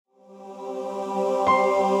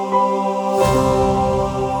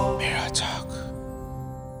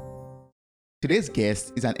Today's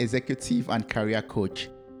guest is an executive and career coach.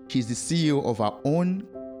 She's the CEO of her own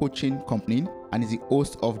coaching company and is the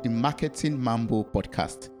host of the Marketing Mambo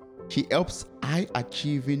podcast. She helps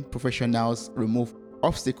high-achieving professionals remove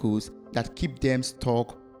obstacles that keep them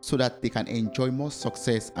stuck so that they can enjoy more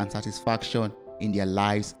success and satisfaction in their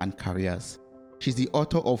lives and careers. She's the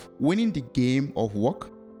author of Winning the Game of Work,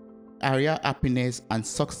 Career Happiness and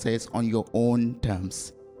Success on Your Own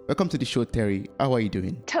Terms. Welcome to the show, Terry. How are you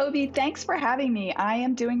doing? Toby, thanks for having me. I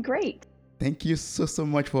am doing great. Thank you so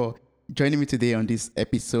much for joining me today on this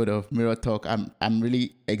episode of Mirror Talk. I'm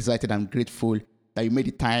really excited and grateful that you made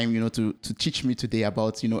the time, to teach me today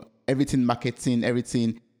about, everything marketing,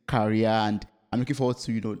 everything career, and I'm looking forward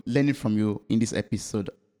to, learning from you in this episode.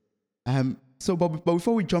 But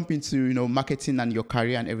before we jump into, marketing and your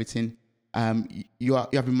career and everything, you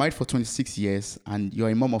have been married for 26 years and you're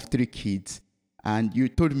a mom of 3 kids. And you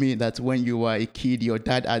told me that when you were a kid, your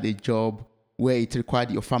dad had a job where it required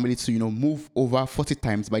your family to, move over 40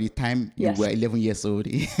 times by the time you were 11 years old.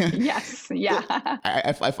 Yes, yeah.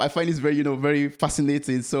 I find this very, very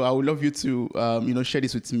fascinating. So I would love you to, share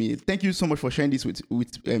this with me. Thank you so much for sharing this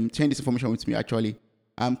sharing this information with me. Actually,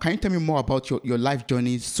 can you tell me more about your life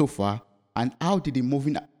journey so far, and how did the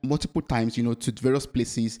moving multiple times, to various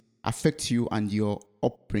places affect you and your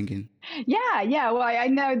upbringing? Yeah. Well, I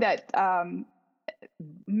know that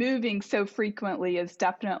moving so frequently is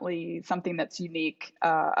definitely something that's unique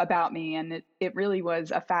about me. And it really was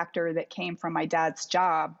a factor that came from my dad's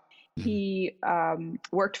job. Mm-hmm. He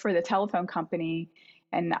worked for the telephone company,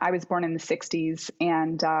 and I was born in the 60s.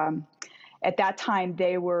 And at that time,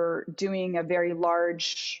 they were doing a very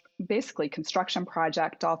large, basically construction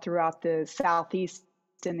project all throughout the Southeast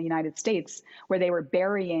in the United States, where they were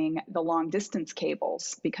burying the long distance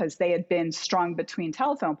cables because they had been strung between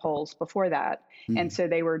telephone poles before that. Mm. And so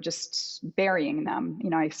they were just burying them.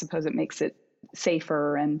 I suppose it makes it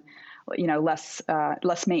safer and, less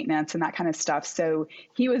maintenance and that kind of stuff. So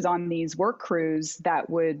he was on these work crews that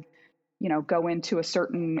would, go into a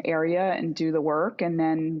certain area and do the work. And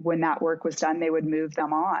then when that work was done, they would move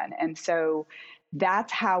them on. And so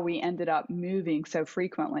that's how we ended up moving so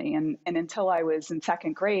frequently. And until I was in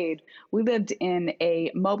 2nd grade, we lived in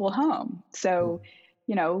a mobile home. So,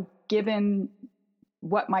 given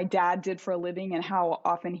what my dad did for a living and how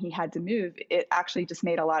often he had to move, it actually just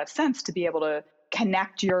made a lot of sense to be able to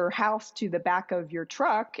connect your house to the back of your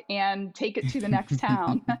truck and take it to the next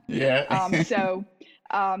town. Yeah. So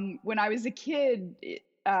when I was a kid,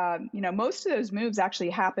 most of those moves actually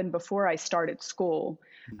happened before I started school.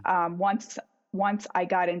 Once I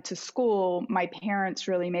got into school, my parents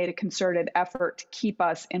really made a concerted effort to keep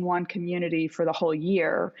us in one community for the whole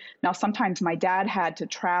year. Now, sometimes my dad had to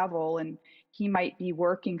travel, and he might be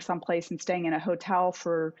working someplace and staying in a hotel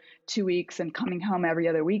for 2 weeks and coming home every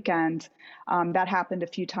other weekend. That happened a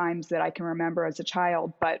few times that I can remember as a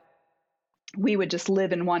child, but we would just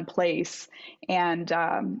live in one place, and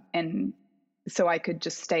so I could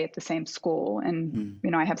just stay at the same school. And,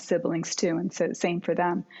 I have siblings too. And so same for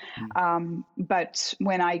them. But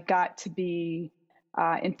when I got to be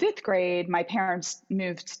in 5th grade, my parents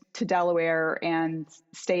moved to Delaware and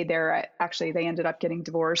stayed there. Actually, they ended up getting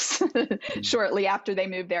divorced shortly after they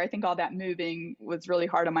moved there. I think all that moving was really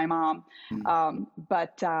hard on my mom.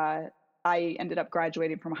 But I ended up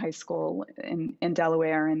graduating from high school in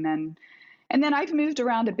Delaware. And then I've moved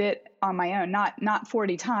around a bit on my own, not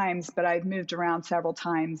 40 times, but I've moved around several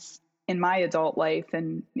times in my adult life.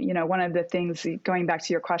 And, one of the things, going back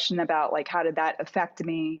to your question about like, how did that affect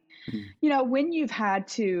me? When you've had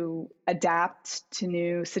to adapt to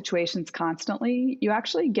new situations constantly, you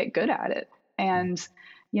actually get good at it. And,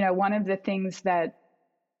 one of the things a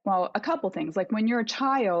couple things, like when you're a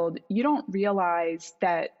child, you don't realize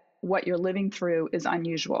that what you're living through is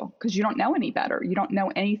unusual because you don't know any better. You don't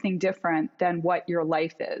know anything different than what your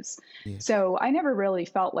life is. Yes. So I never really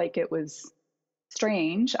felt like it was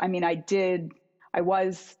strange. I mean, I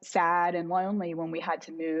was sad and lonely when we had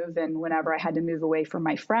to move, and whenever I had to move away from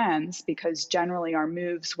my friends, because generally our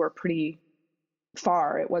moves were pretty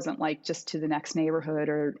far. It wasn't like just to the next neighborhood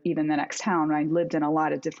or even the next town. I lived in a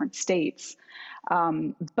lot of different states.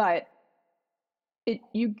 But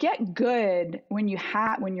you get good when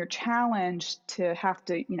you're challenged to have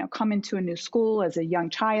to, come into a new school as a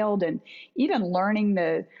young child, and even learning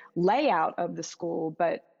the layout of the school,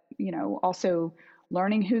 but, also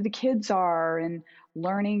learning who the kids are and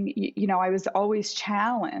learning, I was always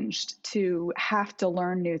challenged to have to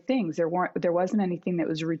learn new things. There wasn't anything that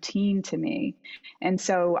was routine to me. And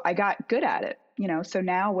so I got good at it. So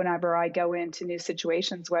now whenever I go into new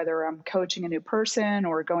situations, whether I'm coaching a new person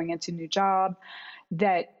or going into a new job,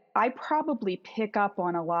 that I probably pick up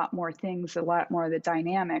on a lot more things, a lot more of the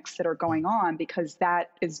dynamics that are going on, because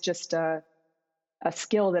that is just a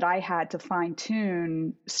skill that I had to fine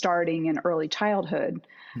tune starting in early childhood.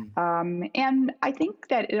 Mm. And I think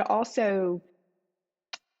that it also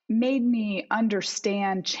made me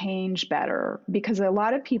understand change better, because a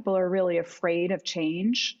lot of people are really afraid of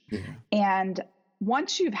change. Yeah. And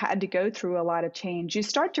once you've had to go through a lot of change, you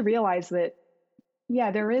start to realize that,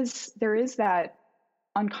 yeah, there is that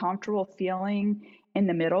uncomfortable feeling in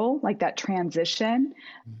the middle, like that transition.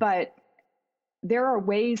 Mm. But there are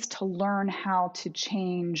ways to learn how to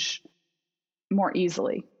change more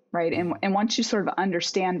easily, right? Yeah. And once you sort of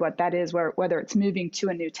understand what that is, whether it's moving to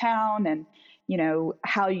a new town, and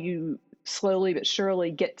how you slowly but surely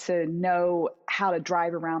get to know how to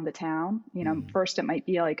drive around the town. Mm. First it might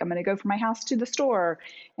be like, I'm going to go from my house to the store,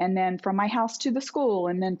 and then from my house to the school,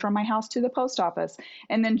 and then from my house to the post office,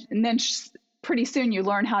 and then pretty soon you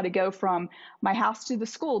learn how to go from my house to the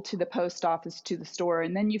school to the post office to the store,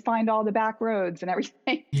 and then you find all the back roads and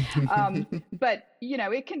everything. But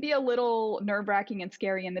it can be a little nerve-wracking and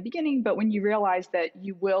scary in the beginning, but when you realize that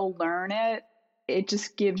you will learn it, it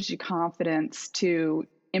just gives you confidence to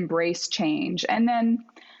embrace change. And then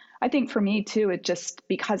I think for me too, it just,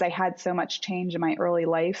 because I had so much change in my early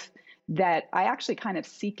life, that I actually kind of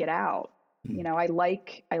seek it out. Mm. I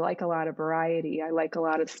like a lot of variety. I like a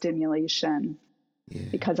lot of stimulation, Yeah.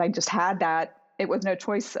 because I just had that. It was no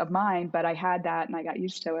choice of mine, but I had that and I got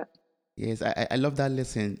used to it. Yes, I love that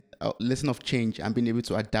lesson of change and being able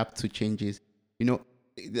to adapt to changes. You know,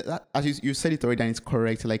 as you said it already, and it's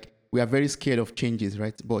correct. Like, we are very scared of changes,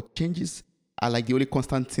 right? But changes are like the only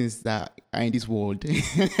constant things that are in this world.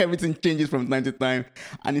 Everything changes from time to time,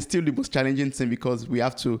 and it's still the most challenging thing, because we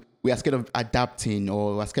are scared of adapting,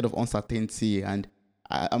 or we're scared of uncertainty. And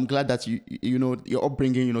I'm glad that your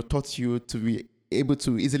upbringing taught you to be able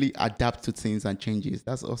to easily adapt to things and changes.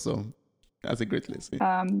 That's awesome. That's a great lesson.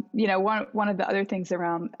 One of the other things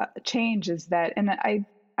around change is that, and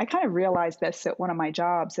I kind of realized this at one of my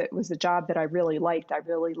jobs. It was a job that I really liked. I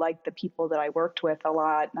really liked the people that I worked with a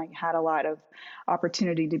lot, and I had a lot of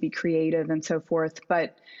opportunity to be creative and so forth.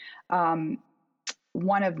 But um,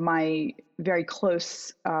 one of my very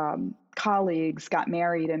close colleagues got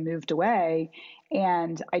married and moved away,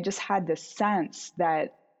 and I just had this sense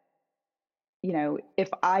that, if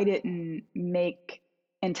I didn't make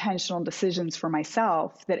intentional decisions for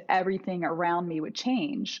myself, that everything around me would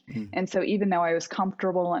change. Mm. And so even though I was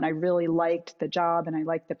comfortable and I really liked the job and I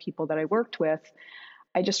liked the people that I worked with,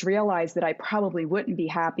 I just realized that I probably wouldn't be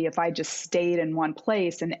happy if I just stayed in one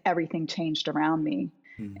place and everything changed around me.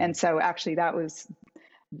 Mm. And so actually that was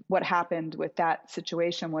what happened with that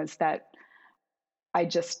situation, was that I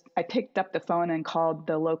picked up the phone and called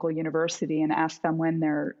the local university and asked them when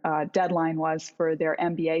their deadline was for their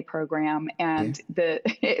MBA program. Yeah. And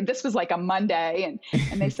this was like a Monday,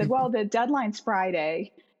 and they said, well, the deadline's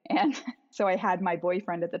Friday. And so I had my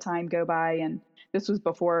boyfriend at the time go by, and this was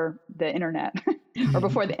before the internet, or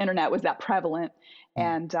before the internet was that prevalent.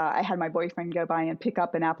 And I had my boyfriend go by and pick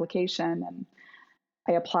up an application, and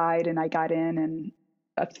I applied and I got in, and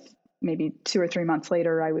maybe 2 or 3 months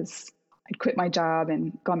later, I'd quit my job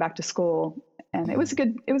and gone back to school, and it was a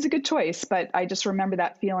good choice. But I just remember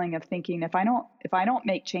that feeling of thinking, if I don't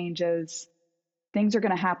make changes, things are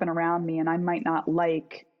going to happen around me, and I might not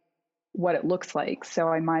like what it looks like. So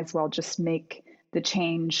I might as well just make the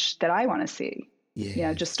change that I want to see. Just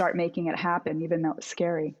Yes. start making it happen, even though it's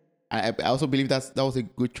scary. I also believe that was a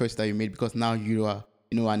good choice that you made, because now you are,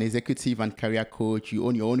 an executive and career coach. You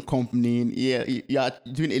own your own company. Yeah, you are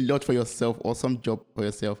doing a lot for yourself, awesome job for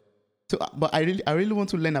yourself. So, but I really want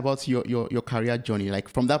to learn about your career journey. Like,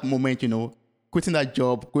 from that moment, quitting that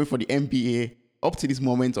job, going for the MBA, up to this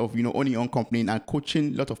moment of, owning your own company and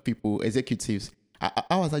coaching a lot of people, executives.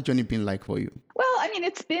 How has that journey been like for you? Well, I mean,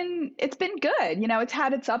 it's been good. It's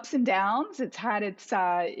had its ups and downs. It's had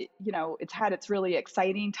its really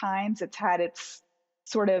exciting times. It's had its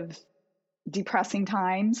sort of depressing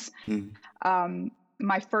times. Mm.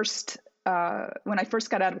 My first When I first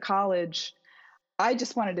got out of college, I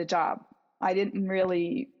just wanted a job. I didn't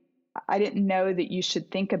know that you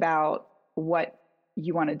should think about what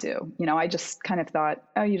you want to do. I just kind of thought,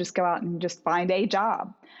 oh, you just go out and just find a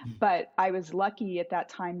job. But I was lucky at that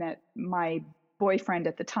time that my boyfriend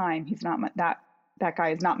at the time, he's not that guy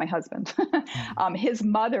is not my husband. His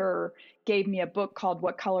mother gave me a book called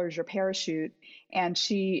What Color is Your Parachute? And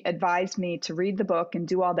she advised me to read the book and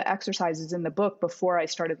do all the exercises in the book before I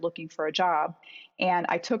started looking for a job. And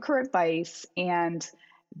I took her advice, and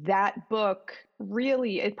that book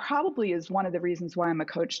really, it probably is one of the reasons why I'm a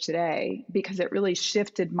coach today, because it really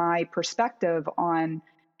shifted my perspective on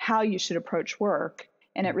how you should approach work.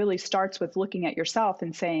 And it really starts with looking at yourself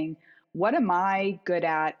and saying, what am I good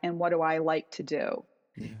at and what do I like to do?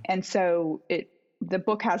 Yeah. And so the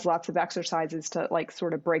book has lots of exercises to like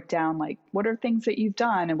sort of break down, like, what are things that you've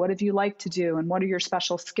done and what have you liked to do and what are your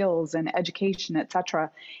special skills and education, et cetera,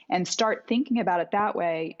 and start thinking about it that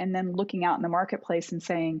way. And then looking out in the marketplace and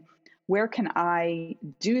saying, where can I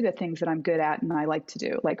do the things that I'm good at and I like to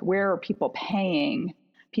do? Like, where are people paying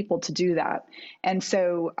people to do that? And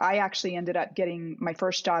so I actually ended up getting my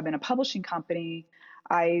first job in a publishing company.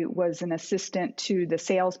 I was an assistant to the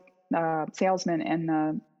salesman in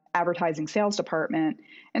the advertising sales department.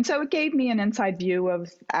 And so it gave me an inside view of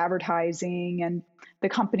advertising, and the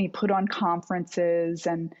company put on conferences,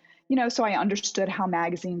 and, so I understood how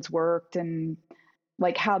magazines worked and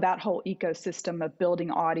like how that whole ecosystem of building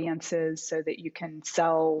audiences so that you can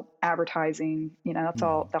sell advertising, that's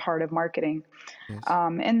all the heart of marketing. Yes.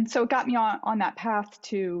 And so it got me on that path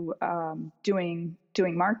to doing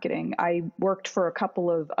marketing. I worked for a couple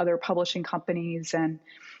of other publishing companies, and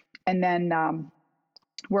then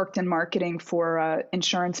worked in marketing for an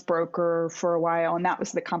insurance broker for a while. And that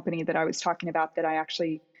was the company that I was talking about that I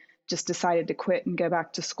actually just decided to quit and go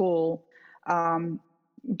back to school.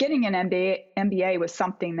 Getting an MBA was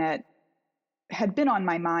something that had been on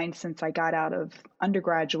my mind since I got out of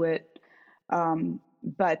undergraduate.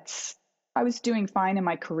 But I was doing fine in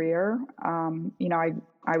my career.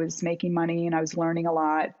 I was making money and I was learning a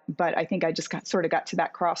lot, but I think I just sort of got to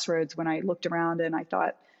that crossroads when I looked around and I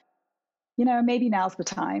thought, maybe now's the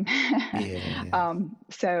time. Yeah.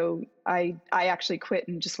 So I actually quit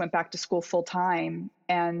and just went back to school full time.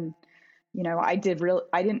 And, I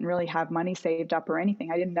didn't really have money saved up or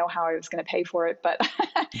anything. I didn't know how I was going to pay for it, but,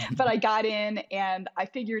 but I got in and I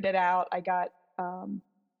figured it out. I got,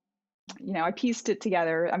 I pieced it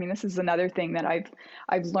together. I mean, this is another thing that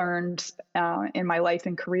I've learned in my life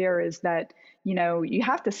and career is that, you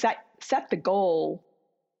have to set the goal,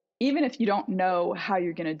 even if you don't know how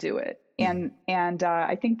you're going to do it. And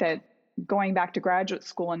I think that going back to graduate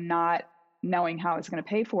school and not knowing how I was going to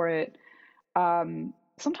pay for it,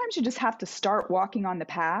 sometimes you just have to start walking on the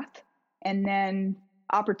path, and then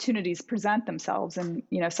opportunities present themselves. And,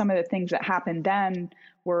 some of the things that happened then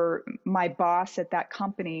were my boss at that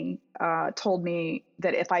company told me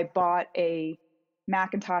that if I bought a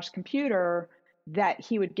Macintosh computer, that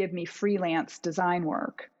he would give me freelance design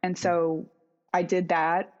work. And so I did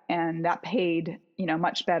that, and that paid,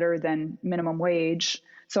 much better than minimum wage.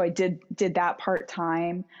 So I did that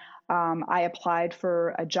part-time. I applied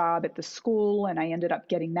for a job at the school and I ended up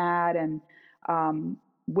getting that. And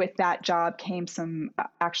with that job came some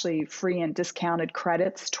actually free and discounted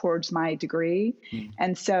credits towards my degree.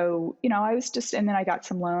 And so, I was and then I got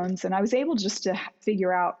some loans and I was able just to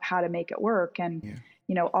figure out how to make it work. And,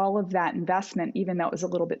 all of that investment, even though it was a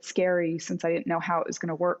little bit scary since I didn't know how it was going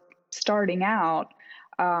to work starting out,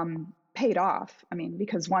 paid off. I mean,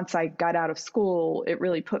 because once I got out of school, it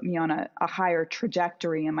really put me on a higher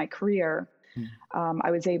trajectory in my career.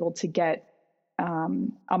 I was able to get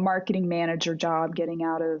a marketing manager job getting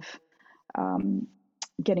out of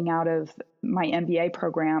my MBA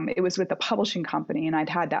program. It was with a publishing company, and I'd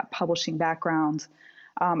had that publishing background.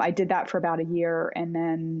 I did that for about a year, and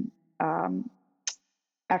then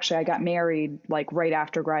actually I got married like right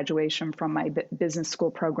after graduation from my business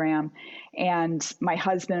school program. And my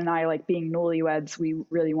husband and I, like being newlyweds, we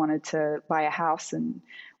really wanted to buy a house, and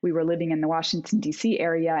we were living in the Washington, D.C.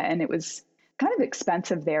 area, and it was kind of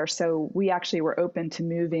expensive there. So we actually were open to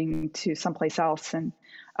moving to someplace else. And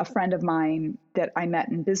a friend of mine that I met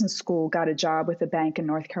in business school got a job with a bank in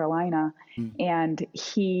North Carolina, and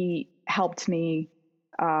he helped me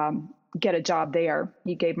get a job there.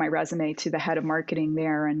 He gave my resume to the head of marketing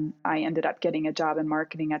there, and I ended up getting a job in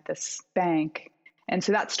marketing at this bank. And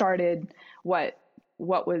so that started what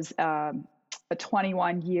was a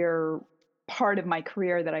 21-year part of my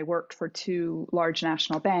career that I worked for two large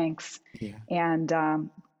national banks, and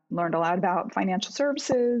learned a lot about financial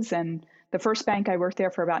services. And the first bank I worked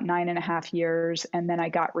there for about 9.5 years, and then I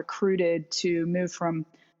got recruited to move from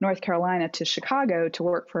North Carolina to Chicago to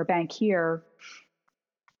work for a bank here.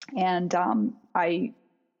 And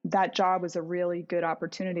that job was a really good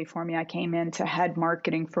opportunity for me. I came in to head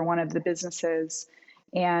marketing for one of the businesses,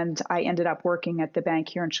 and I ended up working at the bank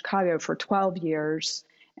here in Chicago for 12 years.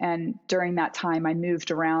 And during that time, I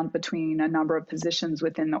moved around between a number of positions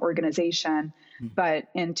within the organization. But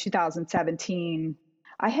in 2017,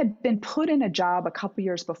 I had been put in a job a couple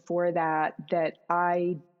years before that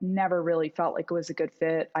I never really felt like it was a good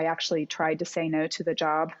fit. I actually tried to say no to the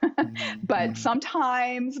job. But Mm-hmm.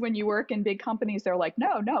 sometimes when you work in big companies, they're like,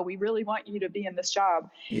 no, no, we really want you to be in this job.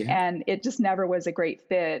 Yeah. And it just never was a great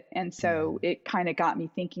fit. And so Mm-hmm. it kind of got me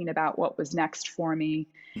thinking about what was next for me.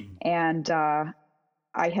 And I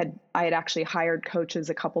had actually hired coaches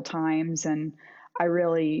a couple times, and I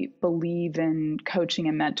really believe in coaching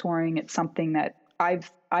and mentoring. It's something that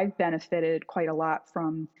I've benefited quite a lot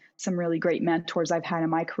from some really great mentors I've had in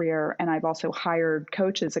my career, and I've also hired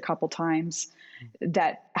coaches a couple times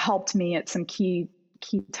that helped me at some key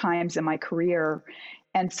times in my career.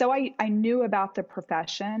 And so I knew about the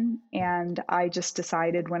profession, and I just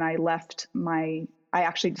decided when I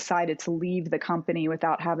actually decided to leave the company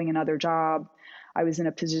without having another job. I was in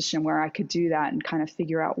a position where I could do that and kind of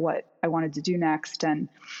figure out what I wanted to do next. And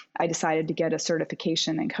I decided to get a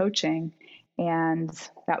certification in coaching. And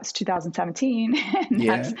that was 2017.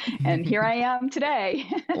 Yeah. And here I am today.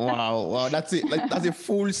 Wow, wow, that's it. Like that's a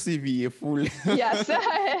full CV, a full. Yes.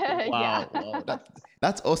 Yeah. Wow, wow,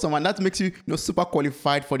 that's awesome, and that makes you, super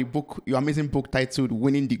qualified for the book, your amazing book titled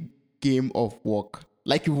 "Winning the Game of Work."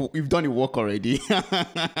 Like you've done the work already,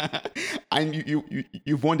 and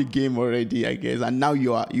you've won the game already, I guess, and now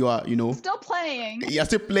you are Still playing. you're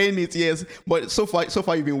still playing it, yes. But so far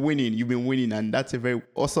you've been winning, and that's a very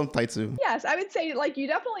awesome title. Yes, I would say like you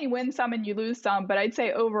definitely win some and you lose some, but I'd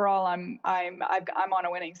say overall I'm on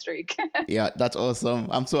a winning streak. Yeah, that's awesome.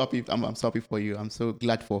 I'm so happy. I'm so happy for you. I'm so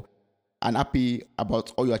glad for and happy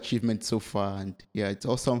about all your achievements so far. And yeah, it's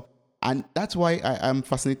awesome. And that's why I'm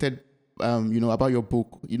fascinated, about your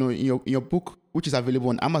book. In your book, which is available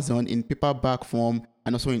on Amazon in paperback form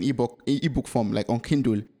and also in ebook form, like on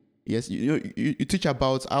Kindle. Yes, you teach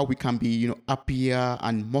about how we can be, happier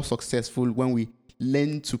and more successful when we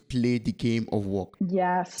learn to play the game of work.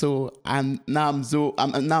 Yes. So I'm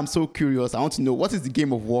so curious. I want to know what is the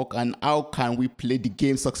game of work and how can we play the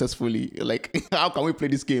game successfully? Like how can we play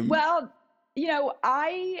this game? Well,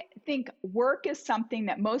 I think work is something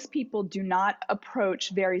that most people do not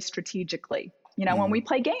approach very strategically. When we Mm,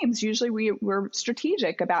 play games, usually we're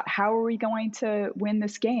strategic about how are we going to win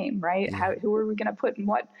this game, right? yeah. Who are we going to put in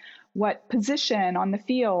what position on the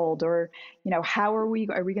field, or how are we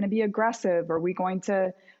going to be aggressive? Are we going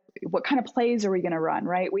to what kind of plays are we going to run,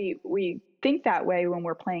 right? We think that way when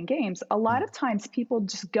we're playing games. A lot Mm, of times people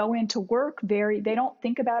just go into work they don't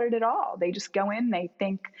think about it at all. They just go in, they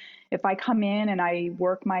think if I come in and I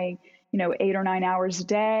work my 8 or 9 hours a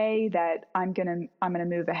day, that I'm gonna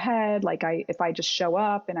move ahead. Like if I just show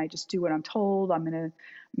up and I just do what I'm told, I'm gonna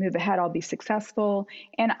move ahead, I'll be successful.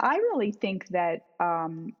 And I really think that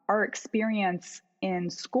our experience in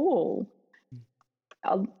school,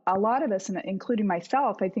 a lot of us, including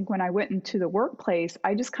myself, I think when I went into the workplace,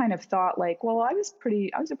 I just kind of thought like, well, I was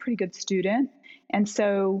a pretty good student. And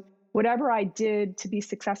so whatever I did to be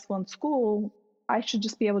successful in school, I should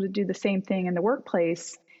just be able to do the same thing in the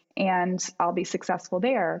workplace and I'll be successful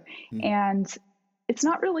there. mm, And that's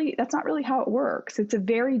not really how it works. It's a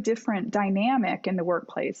very different dynamic in the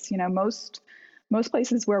workplace. Most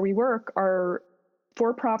places where we work are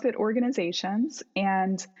for-profit organizations,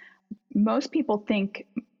 and most people think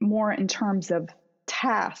more in terms of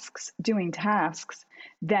doing tasks,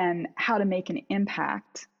 than how to make an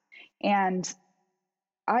impact. And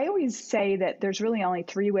I always say that there's really only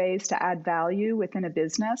three ways to add value within a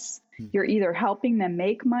business. mm, You're either helping them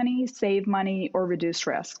make money, save money, or reduce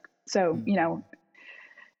risk. So, mm.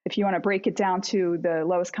 if you want to break it down to the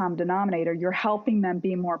lowest common denominator, you're helping them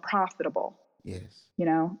be more profitable, Yes.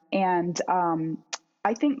 and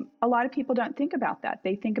I think a lot of people don't think about that.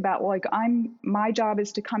 They think about, well, like my job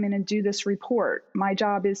is to come in and do this report. My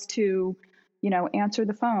job is to, answer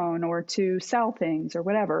the phone or to sell things or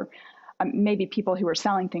whatever. Maybe people who are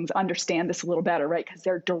selling things understand this a little better, right? Because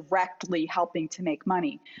they're directly helping to make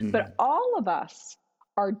money. Mm, But all of us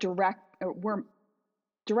we're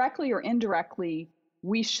directly or indirectly,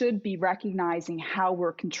 we should be recognizing how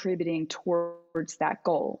we're contributing towards that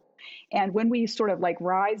goal. And when we sort of like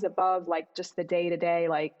rise above like just the day to day,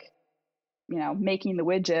 like, making the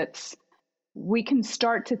widgets, we can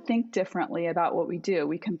start to think differently about what we do.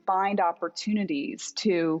 We can find opportunities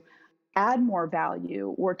to add more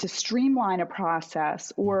value or to streamline a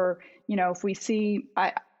process. mm, Or, if we see,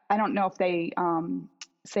 I don't know if they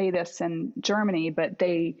say this in Germany,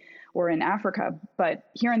 or in Africa, but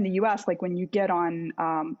here in the US, like when you get on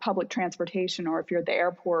public transportation or if you're at the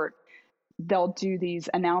airport, they'll do these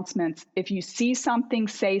announcements. If you see something,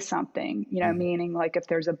 say something, mm, meaning like if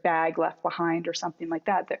there's a bag left behind or something like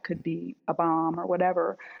that, that could be a bomb or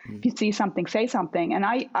whatever. mm, If you see something, say something. And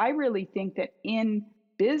I really think that in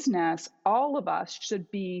business, all of us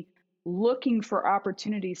should be looking for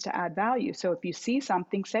opportunities to add value. So if you see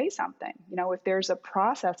something, say something. If there's a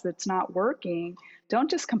process that's not working,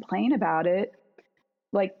 don't just complain about it.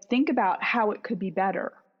 Like, think about how it could be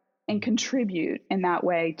better and contribute in that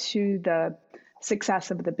way to the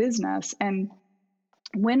success of the business. And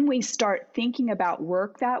when we start thinking about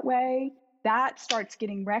work that way, that starts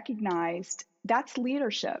getting recognized. That's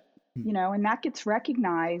leadership, and that gets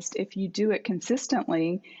recognized if you do it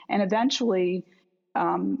consistently. And eventually,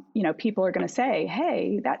 people are going to say,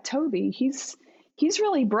 hey, that Toby, he's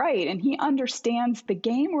really bright and he understands the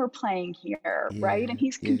game we're playing here, right? And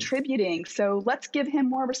he's contributing. So let's give him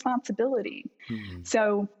more responsibility.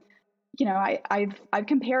 So, I've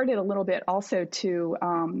compared it a little bit also to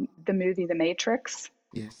the movie The Matrix.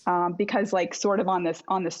 Yes. Because like sort of on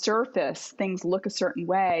the surface, things look a certain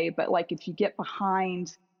way, but like if you get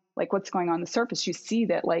behind like what's going on the surface, you see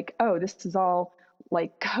that like, oh, this is all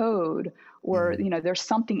like code, or there's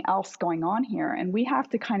something else going on here, and we have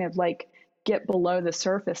to kind of like get below the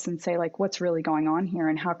surface and say like, what's really going on here,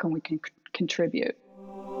 and how can we contribute?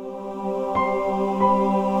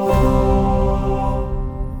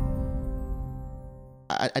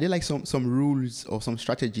 I did like some rules or some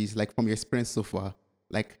strategies, like from your experience so far.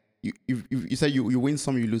 Like you said you win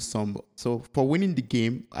some, you lose some. So for winning the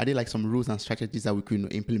game, are there like some rules and strategies that we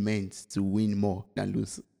could implement to win more than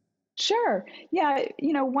lose? Sure. Yeah.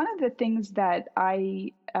 One of the things that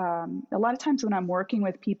a lot of times when I'm working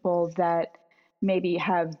with people that maybe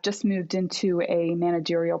have just moved into a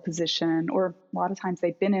managerial position, or a lot of times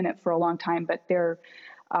they've been in it for a long time, but they're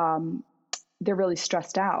really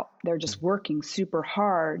stressed out. They're just working super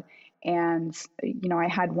hard. And, I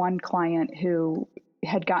had one client who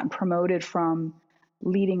had gotten promoted from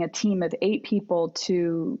leading a team of 8 people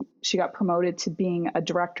she got promoted to being a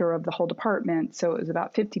director of the whole department. So it was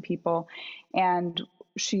about 50 people. And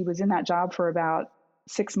she was in that job for about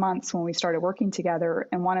 6 months when we started working together.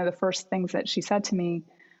 And one of the first things that she said to me,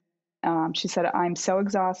 she said, I'm so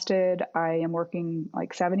exhausted. I am working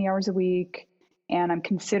like 70 hours a week, and I'm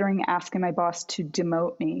considering asking my boss to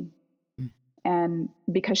demote me. And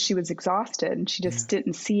because she was exhausted and she just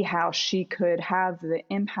didn't see how she could have the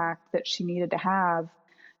impact that she needed to have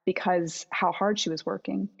because how hard she was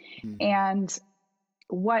working. And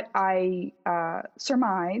what I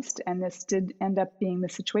surmised, and this did end up being the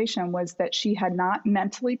situation, was that she had not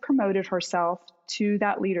mentally promoted herself to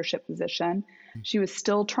that leadership position. She was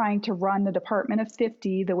still trying to run the department of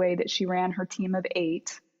 50 the way that she ran her team of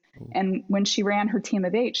 8. And when she ran her team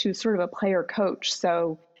of 8, she was sort of a player coach.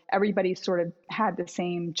 So everybody sort of had the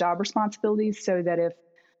same job responsibilities, so that if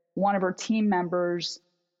one of her team members,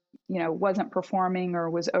 wasn't performing or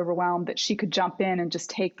was overwhelmed, that she could jump in and just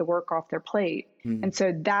take the work off their plate. And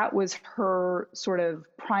so that was her sort of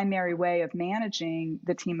primary way of managing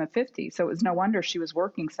the team of 50. So it was no wonder she was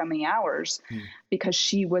working so many hours, because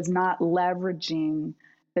she was not leveraging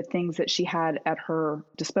the things that she had at her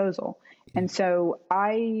disposal. And so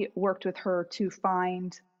I worked with her to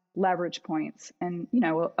find leverage points. And,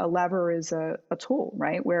 a lever is a tool,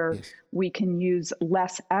 right? Where we can use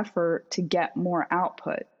less effort to get more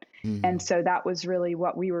output. And so that was really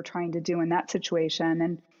what we were trying to do in that situation.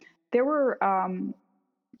 And there were,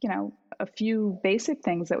 a few basic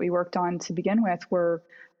things that we worked on to begin with were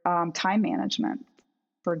time management,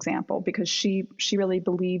 for example, because she really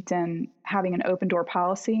believed in having an open door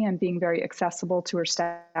policy and being very accessible to her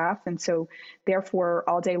staff. And so therefore,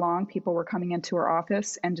 all day long, people were coming into her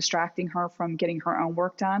office and distracting her from getting her own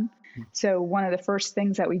work done. So one of the first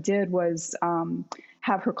things that we did was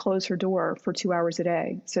have her close her door for 2 hours a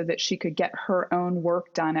day so that she could get her own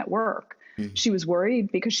work done at work. She was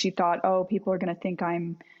worried because she thought, oh, people are going to think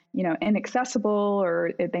I'm, inaccessible,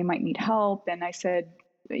 or they might need help. And I said,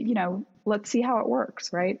 let's see how it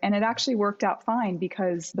works, right? And it actually worked out fine,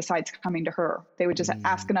 because besides coming to her, they would just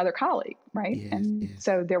ask another colleague, right?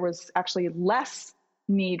 So there was actually less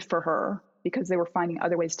need for her because they were finding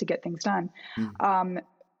other ways to get things done.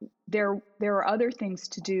 There are other things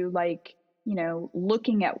to do, like,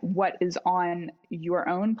 looking at what is on your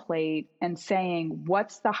own plate and saying,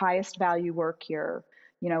 what's the highest value work here?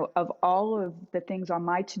 Of all of the things on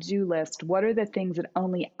my to-do list, what are the things that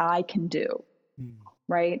only I can do?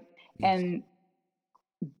 Right? And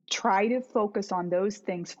try to focus on those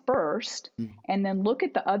things first, and then look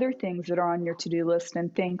at the other things that are on your to-do list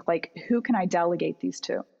and think, like, who can I delegate these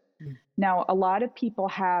to? Now, a lot of people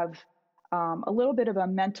have a little bit of a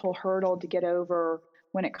mental hurdle to get over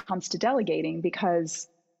when it comes to delegating, because,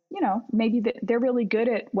 maybe they're really good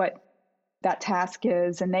at what that task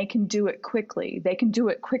is and they can do it quickly. They can do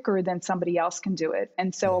it quicker than somebody else can do it.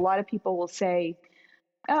 And so a lot of people will say,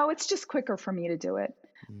 Oh, it's just quicker for me to do it.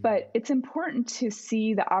 Mm, But it's important to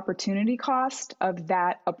see the opportunity cost of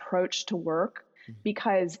that approach to work, mm,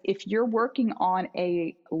 because if you're working on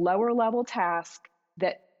a lower level task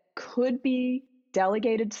that could be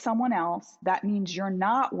delegated to someone else, that means you're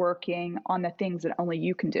not working on the things that only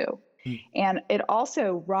you can do. mm. And it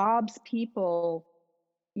also robs people,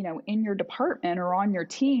 in your department or on your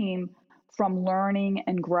team from learning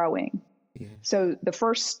and growing. Yes. So the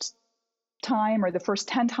first time or the first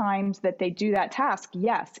 10 times that they do that task,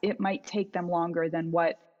 yes, it might take them longer than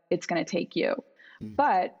what it's going to take you. Mm,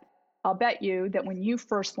 But I'll bet you that when you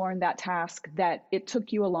first learned that task, that it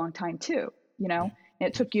took you a long time too, yeah. and it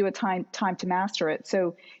Yes. took you a time to master it.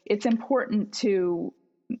 So it's important to,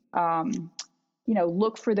 um,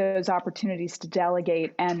 look for those opportunities to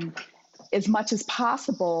delegate, and as much as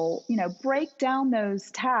possible, break down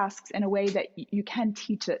those tasks in a way that you can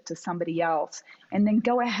teach it to somebody else, and then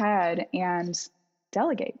go ahead and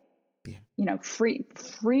delegate. Yeah. Free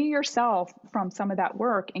yourself from some of that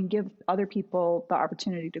work and give other people the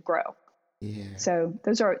opportunity to grow. Yeah. So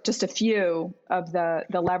those are just a few of the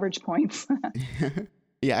leverage points.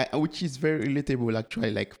 Yeah, which is very relatable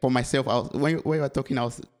actually. Like for myself, when you were talking, I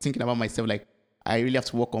was thinking about myself. Like I really have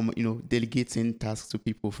to work on, delegating tasks to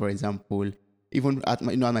people. For example, even at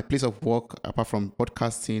my, at my place of work, apart from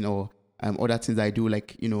podcasting or other things I do,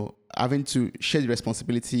 like having to share the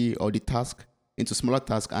responsibility or the task into smaller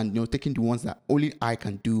tasks, and taking the ones that only I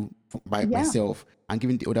can do by Yeah. myself and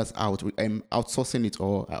giving the others out, outsourcing it,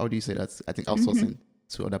 or how do you say that? I think Hmm. outsourcing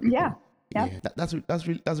to other Yeah. people. Yep. Yeah,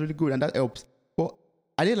 that's really good, and that helps. But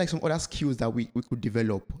are there like some other skills that we could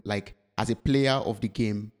develop, like as a player of the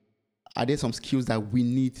game? Are there some skills that we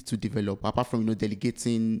need to develop apart from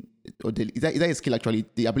delegating, or is that a skill actually?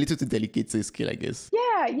 The ability to delegate is a skill, I guess.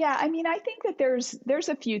 Yeah, yeah. I mean, I think that there's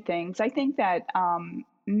a few things. I think that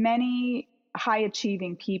many high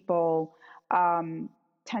achieving people um,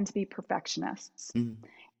 tend to be perfectionists, Mm,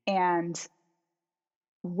 and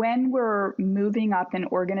when we're moving up in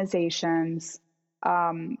organizations,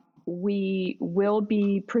 um, we will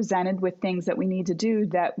be presented with things that we need to do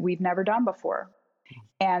that we've never done before.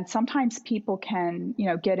 And sometimes people can,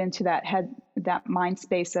 get into that mind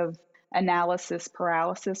space of analysis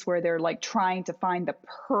paralysis, where they're like trying to find the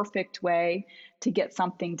perfect way to get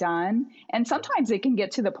something done. And sometimes it can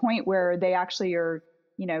get to the point where they actually are,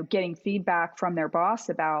 getting feedback from their boss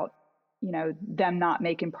about, them not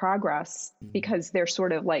making progress, mm, because they're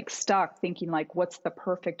sort of like stuck thinking like, what's the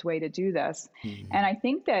perfect way to do this? And mm, I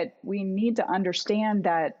think that we need to understand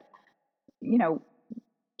that, you know,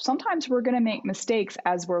 sometimes we're going to make mistakes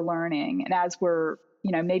as we're learning, and as we're,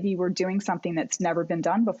 maybe we're doing something that's never been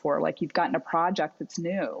done before, like you've gotten a project that's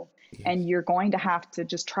new, and yes. you're going to have to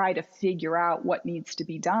just try to figure out what needs to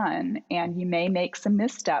be done, and you may make some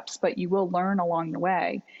missteps, but you will learn along the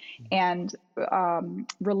way. And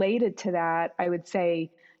related to that, I would say,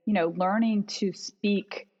 learning to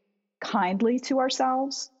speak kindly to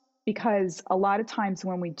ourselves, because a lot of times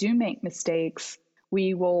when we do make mistakes,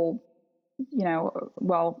 we will,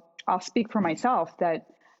 well, I'll speak for myself that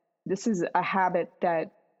this is a habit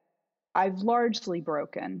that I've largely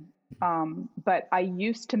broken. But I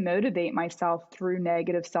used to motivate myself through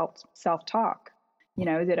negative self talk.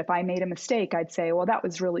 That if I made a mistake, I'd say, "Well, that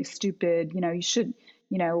was really stupid. You should,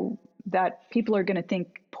 that people are going to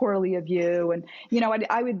think poorly of you." And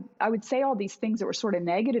I would say all these things that were sort of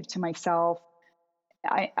negative to myself.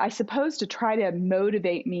 I suppose to try to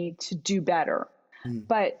motivate me to do better. Mm,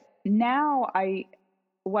 But now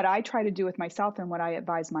what I try to do with myself, and what I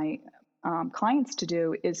advise my clients to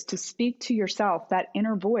do, is to speak to yourself, that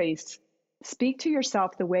inner voice. Speak to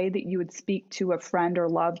yourself the way that you would speak to a friend or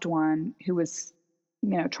loved one who was,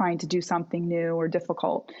 trying to do something new or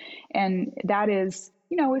difficult. And that is,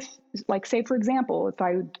 if, like, say, for example, if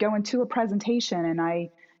I would go into a presentation and I,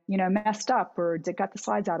 messed up or got the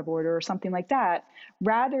slides out of order or something like that,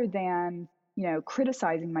 rather than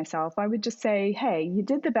criticizing myself, I would just say, "Hey, you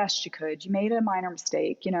did the best you could. You made a minor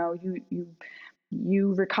mistake.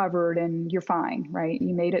 You recovered and you're fine, right?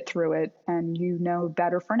 You made it through it, and you know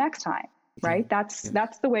better for next time." yeah. Right? That's Yes.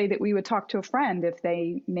 that's the way that we would talk to a friend if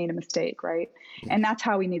they made a mistake, right? And Yes. that's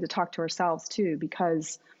how we need to talk to ourselves too,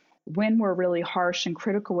 because when we're really harsh and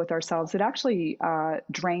critical with ourselves, it actually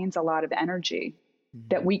drains a lot of energy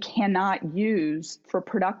that Mm, we cannot use for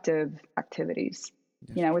productive activities.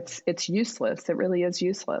 that's true. It's useless. It really is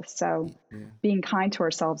useless. So Yeah. being kind to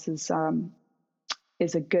ourselves is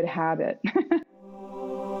a good habit.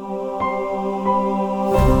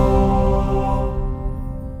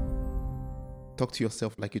 talk to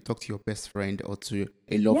yourself like you talk to your best friend or to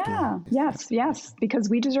a loved Yeah, one. yes, because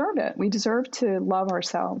we deserve it. We deserve to love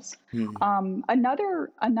ourselves. Mm,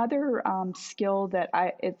 Another skill that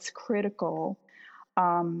it's critical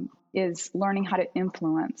is learning how to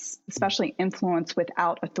influence, mm, especially influence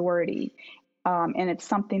without authority. And it's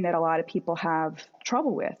something that a lot of people have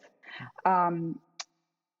trouble with. Um,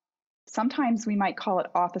 Sometimes we might call it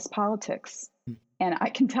office politics. mm, And I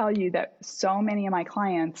can tell you that so many of my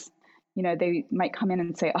clients, they might come in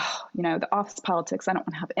and say, oh, the office politics, I don't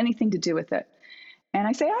want to have anything to do with it. And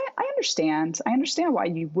I say, I understand. I understand why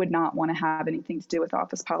you would not want to have anything to do with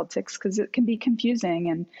office politics because it can be confusing.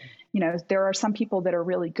 And, there are some people that are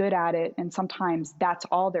really good at it. And sometimes that's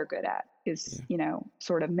all they're good at is, yeah.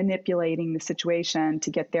 sort of manipulating the situation to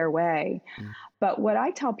get their way. Mm, But what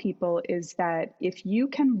I tell people is that if you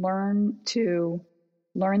can learn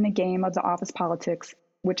the game of the office politics,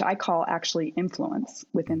 which I call actually influence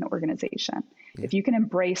within mm, the organization. yeah. If you can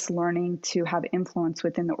embrace learning to have influence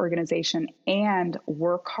within the organization and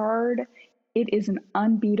work hard, it is an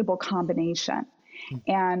unbeatable combination. Mm,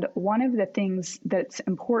 And one of the things that's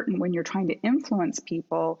important when you're trying to influence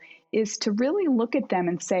people is to really look at them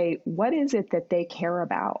and say, what is it that they care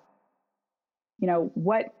about?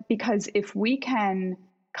 Because if we can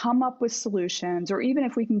come up with solutions, or even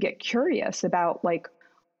if we can get curious about like,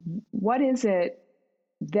 what is it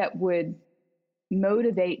that would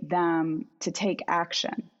motivate them to take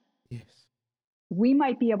action, yes. we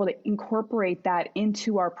might be able to incorporate that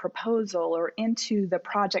into our proposal or into the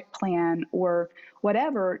project plan or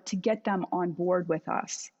whatever to get them on board with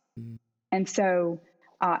us. Mm, And so,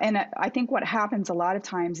 and I think what happens a lot of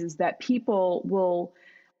times is that people will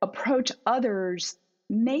approach others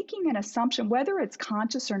making an assumption, whether it's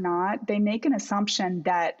conscious or not, they make an assumption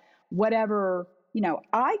that whatever,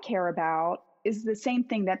 I care about is the same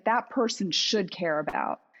thing that that person should care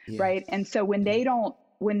about. yes. Right. And so when they don't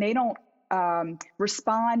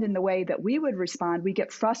respond in the way that we would respond, we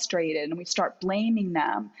get frustrated and we start blaming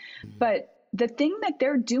them. Mm, But the thing that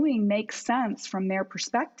they're doing makes sense from their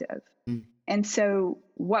perspective. mm, And so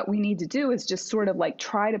what we need to do is just sort of like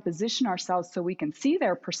try to position ourselves so we can see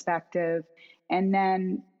their perspective. And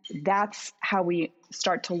then that's how we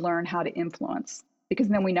start to learn how to influence, because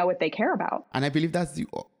then we know what they care about. and I believe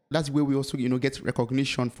that's where we also get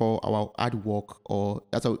recognition for our hard work, or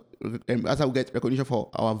that's how we get recognition for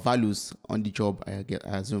our values on the job.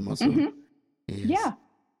 I assume also. Mm-hmm. Yes. Yeah.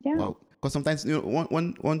 Yeah. Wow. Because sometimes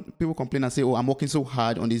when people complain and say, "Oh, I'm working so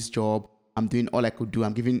hard on this job. I'm doing all I could do.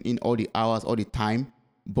 I'm giving in all the hours, all the time,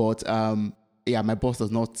 but yeah, my boss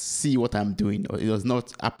does not see what I'm doing, or he does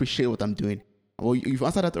not appreciate what I'm doing." Well, you've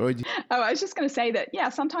answered that already. Oh, I was just going to say that, yeah,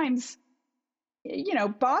 sometimes,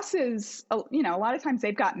 bosses, a lot of times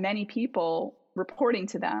they've got many people reporting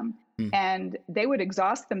to them, Mm, and they would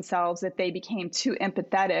exhaust themselves if they became too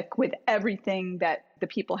empathetic with everything that the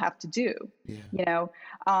people have to do, yeah.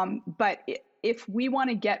 But if we want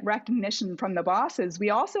to get recognition from the bosses, we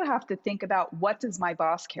also have to think about, what does my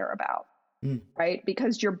boss care about, Mm, right?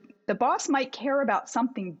 Because the boss might care about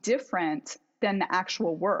something different than the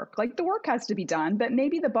actual work. Like the work has to be done, but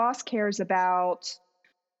maybe the boss cares about,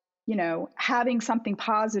 having something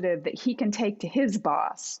positive that he can take to his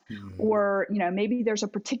boss. mm, Or, maybe there's a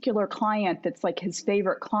particular client that's like his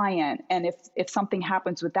favorite client. And if something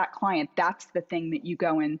happens with that client, that's the thing that you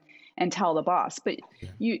go in and tell the boss. But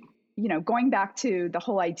yeah. going back to the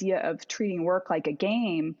whole idea of treating work like a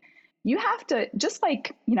game, you have to, just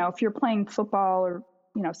like, if you're playing football or,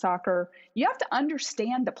 soccer, you have to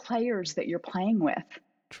understand the players that you're playing with.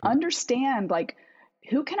 True. Understand, like,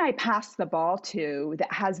 who can I pass the ball to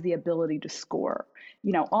that has the ability to score?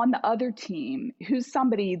 On the other team, who's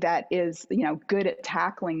somebody that is, good at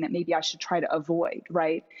tackling that maybe I should try to avoid,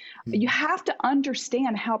 right? Mm, You have to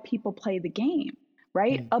understand how people play the game,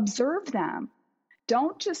 right? mm, Observe them.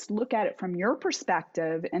 Don't just look at it from your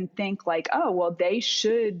perspective and think like, oh, well, they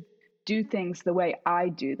should do things the way I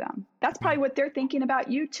do them. That's probably mm, what they're thinking about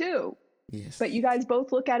you too. But yes. you guys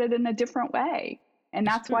both look at it in a different way. And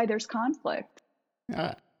It's that's true. why there's conflict.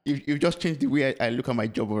 You've just changed the way I look at my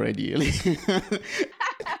job already.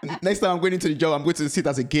 Next time I'm going into the job, I'm going to see it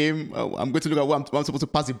as a game. I'm going to look at what I'm supposed to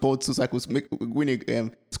pass the ball to, so I could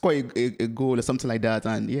score a goal or something like that.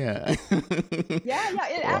 And yeah. Yeah,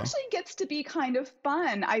 it Wow. actually gets to be kind of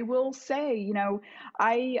fun. I will say,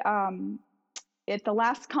 I at the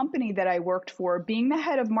last company that I worked for, being the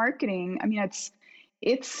head of marketing, I mean,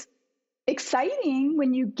 it's exciting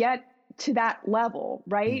when you get to that level,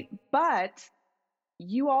 Mm, right? But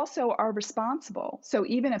you also are responsible. So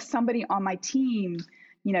even if somebody on my team,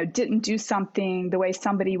 didn't do something the way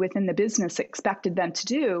somebody within the business expected them to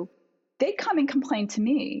do, they'd come and complain to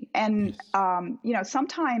me. And, Yes.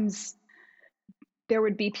 sometimes there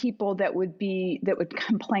would be people that would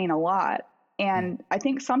complain a lot. Mm. And I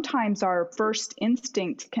think sometimes our first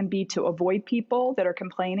instinct can be to avoid people that are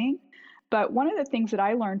complaining. But one of the things that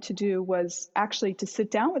I learned to do was actually to sit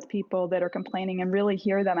down with people that are complaining and really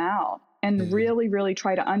hear them out and Yeah. really, really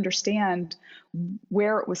try to understand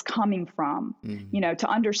where it was coming from, Mm. to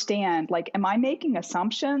understand, like, am I making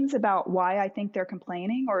assumptions about why I think they're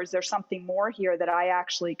complaining, or is there something more here that I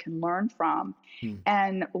actually can learn from? Mm.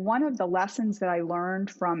 And one of the lessons that I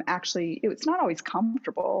learned from, actually, it's not always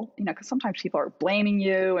comfortable, because sometimes people are blaming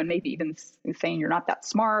you and maybe even saying you're not that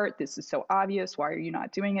smart. This is so obvious. Why are you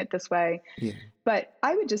not doing it this way? Yeah. But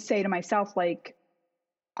I would just say to myself, like,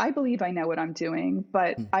 I believe I know what I'm doing,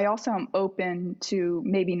 but Mm. I also am open to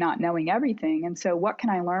maybe not knowing everything. And so, what can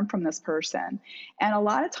I learn from this person? And a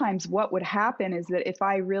lot of times, what would happen is that if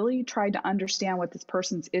I really tried to understand what this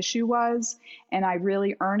person's issue was, and I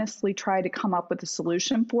really earnestly tried to come up with a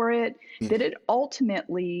solution for it, Yes. that it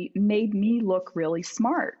ultimately made me look really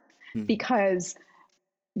smart Mm. because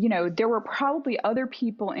there were probably other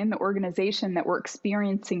people in the organization that were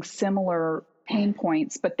experiencing similar pain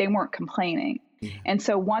points, but they weren't complaining. Yeah. And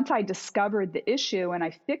so once I discovered the issue and I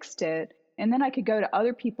fixed it, and then I could go to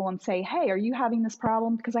other people and say, "Hey, are you having this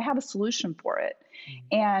problem? Because I have a solution for it."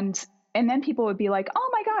 Mm. And and then people would be like, "Oh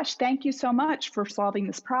my gosh, thank you so much for solving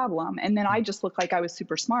this problem." And then I Mm. just looked like I was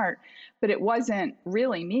super smart, but it wasn't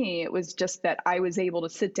really me. It was just that I was able to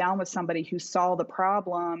sit down with somebody who saw the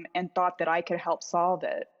problem and thought that I could help solve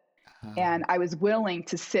it. Ah. And I was willing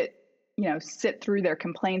to sit through their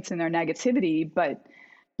complaints and their negativity, but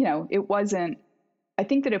it wasn't. I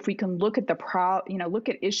think that if we can look at look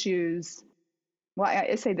at issues. Well,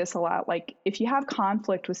 I say this a lot, like, if you have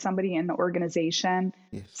conflict with somebody in the organization,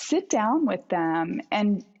 Yes. sit down with them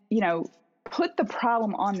and, put the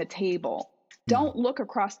problem on the table. Mm. Don't look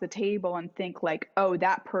across the table and think like, oh,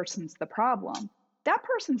 that person's the problem. That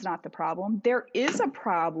person's not the problem. There is a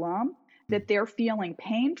problem Mm. that they're feeling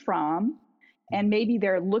pain from, Mm. and maybe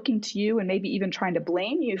they're looking to you and maybe even trying to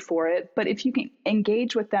blame you for it. But if you can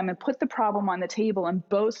engage with them and put the problem on the table and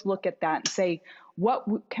both look at that and say, what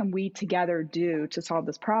can we together do to solve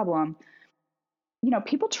this problem?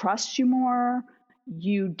 People trust you more.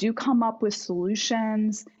 You do come up with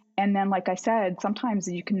solutions. And then, like I said, sometimes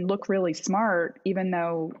you can look really smart, even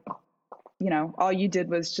though, all you did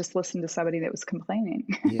was just listen to somebody that was complaining.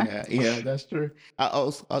 Yeah, yeah, that's true. I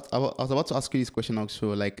was about to ask you this question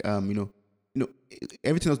also, like,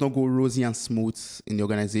 everything does not go rosy and smooth in the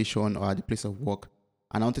organization or at the place of work.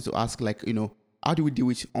 And I wanted to ask, like, how do we deal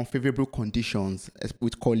with unfavorable conditions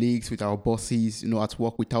with colleagues, with our bosses, at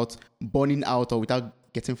work without burning out or without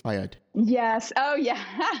getting fired? Yes. Oh, yeah.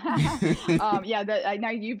 Yeah. I know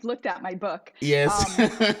you've looked at my book. Yes.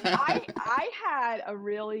 I had a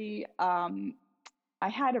really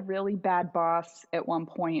bad boss at one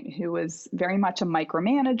point who was very much a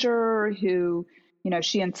micromanager, who,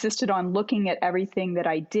 she insisted on looking at everything that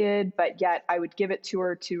I did, but yet I would give it to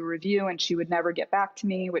her to review and she would never get back to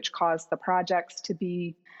me, which caused the projects to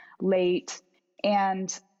be late. And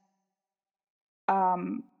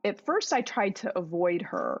at first I tried to avoid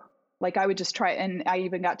her. Like, I would just try, and I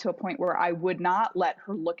even got to a point where I would not let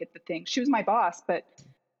her look at the thing. She was my boss, but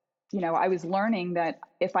I was learning that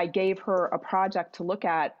if I gave her a project to look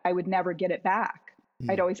at, I would never get it back.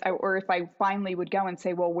 Mm. Or if I finally would go and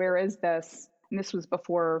say, well, where is this? And this was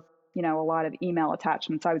before, a lot of email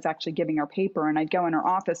attachments. I was actually giving her paper, and I'd go in her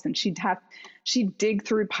office and she'd dig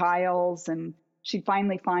through piles and she'd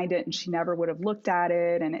finally find it, and she never would have looked at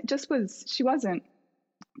it. And it just was, she wasn't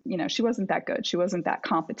that good. She wasn't that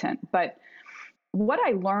competent. But what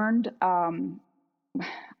I learned,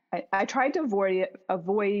 I tried to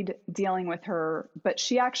avoid dealing with her, but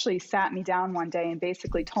she actually sat me down one day and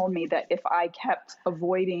basically told me that if I kept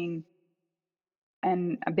avoiding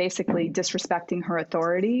and basically disrespecting her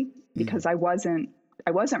authority, Mm. because I wasn't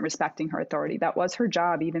respecting her authority. That was her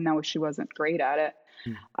job, even though she wasn't great at it.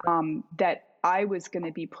 Mm. That I was going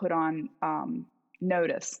to be put on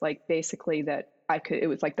notice, like, basically that it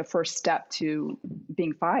was like the first step to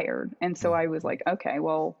being fired. And so I was like, okay,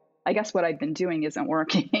 well, I guess what I've been doing isn't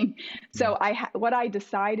working. Mm. So what I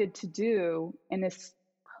decided to do, and this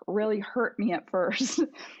really hurt me at first,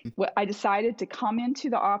 what I decided to come into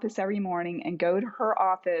the office every morning and go to her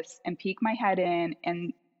office and peek my head in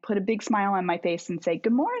and put a big smile on my face and say,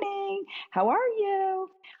 "Good morning. How are you?"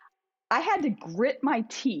 I had to grit my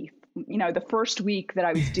teeth, the first week that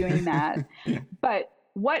I was doing that. But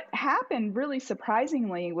what happened, really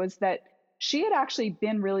surprisingly, was that she had actually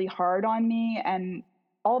been really hard on me. And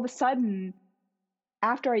all of a sudden,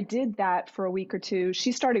 after I did that for a week or two,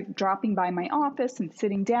 she started dropping by my office and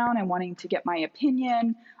sitting down and wanting to get my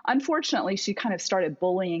opinion. Unfortunately, she kind of started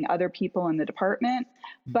bullying other people in the department,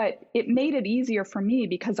 but it made it easier for me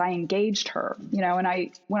because I engaged her,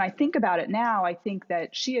 and when I think about it now, I think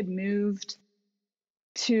that she had moved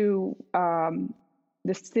to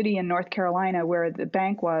the city in North Carolina where the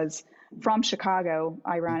bank was from Chicago,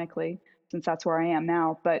 ironically, since that's where I am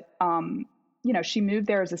now. But she moved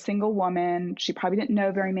there as a single woman. She probably didn't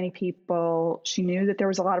know very many people. She knew that there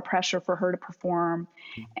was a lot of pressure for her to perform.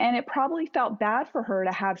 And it probably felt bad for her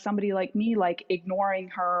to have somebody like me, like ignoring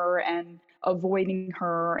her and avoiding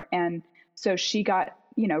her. And so she got,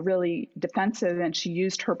 really defensive and she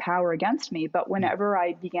used her power against me. But whenever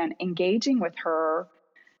I began engaging with her,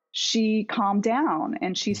 she calmed down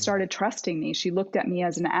and she started trusting me. She looked at me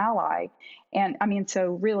as an ally. And I mean,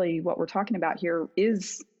 so really what we're talking about here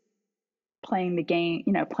is playing the game,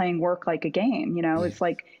 playing work like a game. It's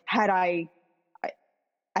like, I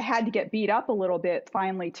had to get beat up a little bit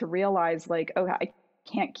finally to realize, like, oh, I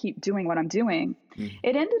can't keep doing what I'm doing.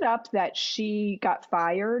 It ended up that she got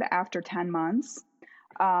fired after 10 months.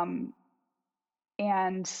 And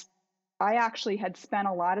I actually had spent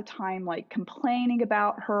a lot of time like complaining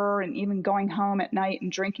about her and even going home at night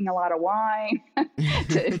and drinking a lot of wine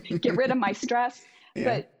to get rid of my stress. Yeah.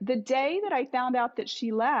 But the day that I found out that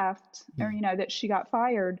she left or, that she got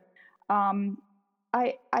fired, I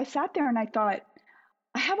sat there and I thought,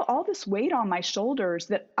 I have all this weight on my shoulders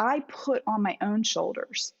that I put on my own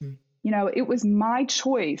shoulders. It was my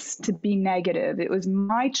choice to be negative. It was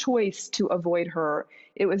my choice to avoid her.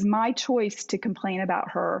 It was my choice to complain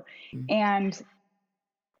about her. And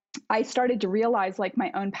I started to realize like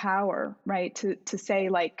my own power, right? To say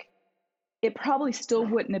like, it probably still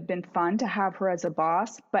wouldn't have been fun to have her as a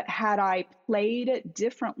boss, but had I played it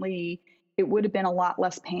differently, it would have been a lot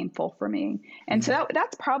less painful for me. And so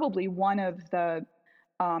that's probably one of the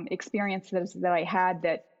experiences that I had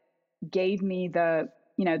that gave me the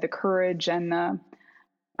courage and the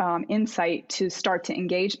insight to start to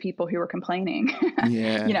engage people who were complaining.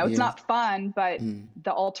 It's not fun, but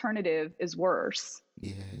the alternative is worse.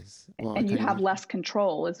 Yes. Well, and you have less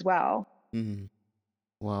control as well.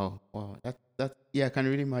 Wow. Yeah, I can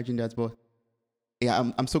really imagine that. But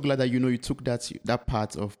yeah, I'm so glad that you took that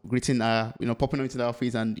part of greeting her, popping into the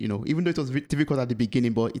office, and even though it was difficult at the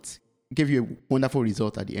beginning, but it gave you a wonderful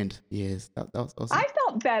result at the end. Yes, that was awesome. I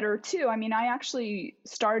felt better too. I mean, I actually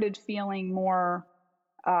started feeling more,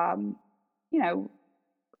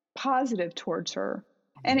 positive towards her.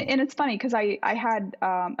 And it's funny because I had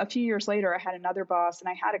a few years later, I had another boss and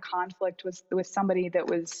I had a conflict with somebody that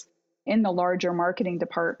was in the larger marketing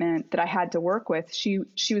department that I had to work with. She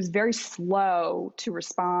was very slow to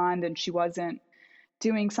respond and she wasn't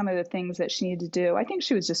doing some of the things that she needed to do. I think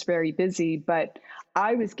she was just very busy, but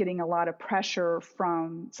I was getting a lot of pressure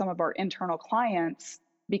from some of our internal clients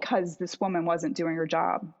because this woman wasn't doing her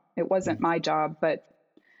job. It wasn't my job, but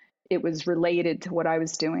it was related to what I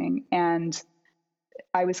was doing. And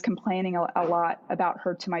I was complaining a lot about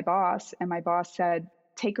her to my boss, and my boss said,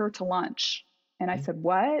 take her to lunch. And I said,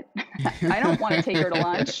 what? I don't want to take her to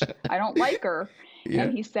lunch. I don't like her. Yeah.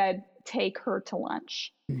 And he said, take her to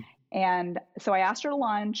lunch. And so I asked her to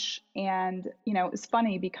lunch, and, it was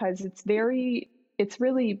funny because it's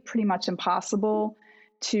really pretty much impossible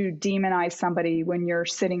to demonize somebody when you're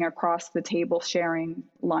sitting across the table sharing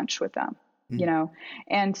lunch with them,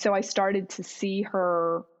 And so I started to see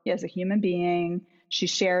her as a human being. She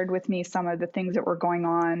shared with me some of the things that were going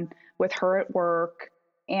on with her at work.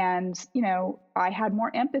 And, I had more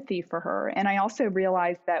empathy for her. And I also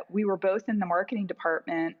realized that we were both in the marketing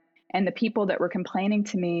department, and the people that were complaining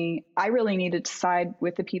to me, I really needed to side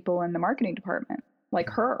with the people in the marketing department, like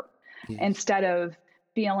her, instead of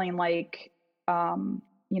feeling like,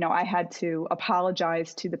 I had to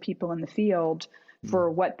apologize to the people in the field for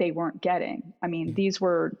what they weren't getting. I mean, these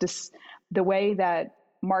were just the way that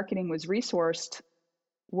marketing was resourced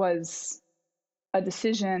was a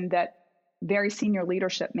decision that very senior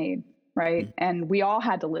leadership made, right? And we all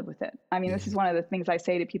had to live with it. I mean, this is one of the things I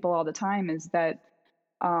say to people all the time is that,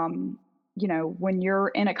 when you're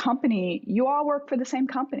in a company, you all work for the same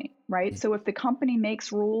company, right? So if the company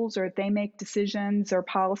makes rules or if they make decisions or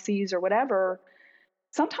policies or whatever,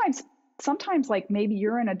 sometimes like maybe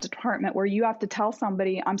you're in a department where you have to tell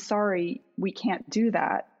somebody, I'm sorry, we can't do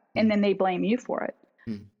that. And then they blame you for it.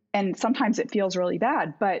 And sometimes it feels really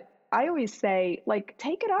bad. But I always say, like,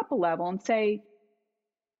 take it up a level and say,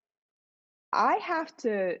 I have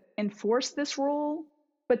to enforce this rule,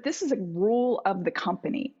 but this is a rule of the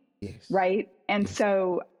company, right? And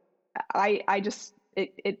so I just,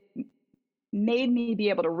 made me be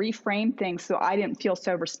able to reframe things so I didn't feel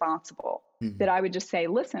so responsible. That I would just say,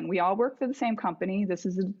 listen, we all work for the same company. This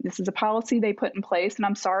is a policy they put in place, and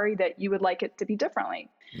I'm sorry that you would like it to be differently.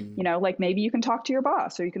 Like maybe you can talk to your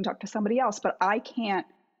boss or you can talk to somebody else, but I can't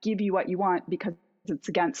give you what you want because it's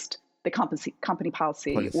against the company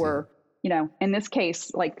policy. Or, in this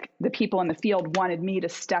case, like the people in the field wanted me to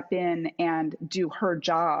step in and do her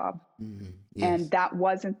job. Yes. And that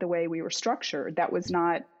wasn't the way we were structured. That was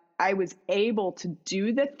not, I was able to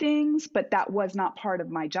do the things, but that was not part of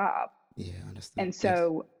my job. Yeah, I understand. And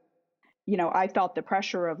so, I felt the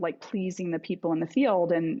pressure of like pleasing the people in the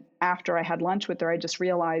field. And after I had lunch with her, I just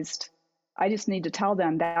realized I just need to tell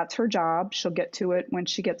them that's her job. She'll get to it when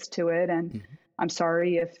she gets to it. And I'm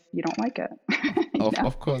sorry if you don't like it.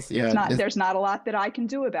 Of course, yeah. There's not a lot that I can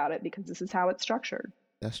do about it because this is how it's structured.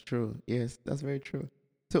 That's true. Yes, that's very true.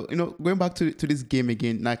 So, going back to this game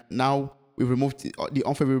again, like now we've removed the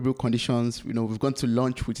unfavorable conditions. We've gone to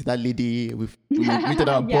lunch with that lady. We've meted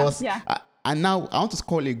our boss. Yeah. And now I want to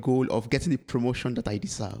score a goal of getting the promotion that I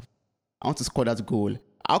deserve. I want to score that goal.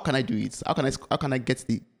 How can I do it? How can I get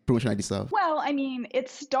the promotion I deserve? Well, I mean, it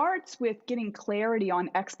starts with getting clarity on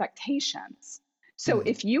expectations. So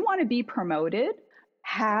if you want to be promoted,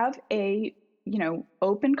 have a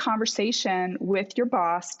open conversation with your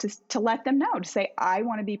boss to let them know, to say, I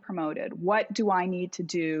want to be promoted. What do I need to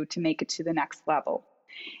do to make it to the next level?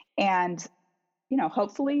 And,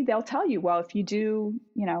 hopefully they'll tell you, well, if you do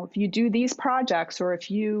these projects, or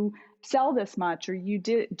if you sell this much, or you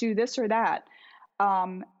do this or that,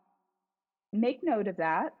 make note of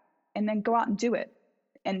that and then go out and do it.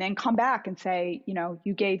 And then come back and say,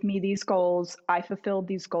 you gave me these goals. I fulfilled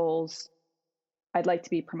these goals. I'd like to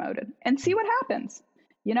be promoted, and see what happens.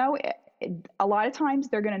 A lot of times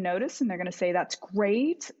they're going to notice and they're going to say, that's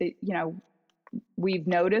great. We've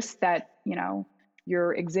noticed that,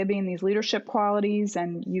 you're exhibiting these leadership qualities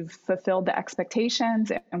and you've fulfilled the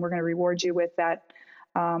expectations, and we're going to reward you with that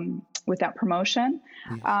promotion.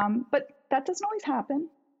 Yes. But that doesn't always happen.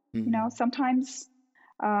 Sometimes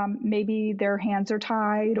maybe their hands are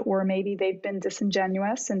tied, or maybe they've been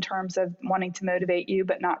disingenuous in terms of wanting to motivate you,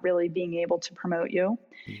 but not really being able to promote you.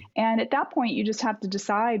 And at that point, you just have to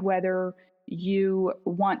decide whether you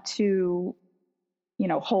want to,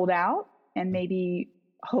 hold out and maybe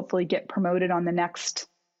hopefully get promoted on the next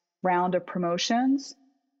round of promotions,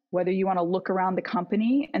 whether you want to look around the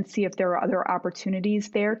company and see if there are other opportunities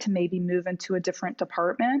there to maybe move into a different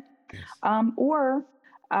department, or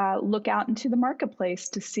look out into the marketplace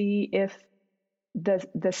to see if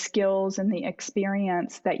the skills and the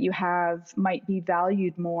experience that you have might be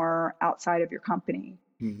valued more outside of your company.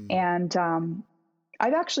 And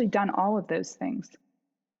I've actually done all of those things,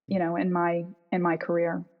 in my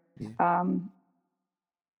career.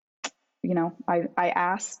 I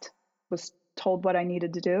asked, was told what I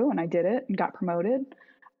needed to do, and I did it and got promoted.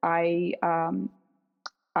 I've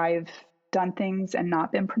done things and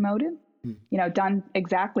not been promoted. Done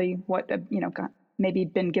exactly what, maybe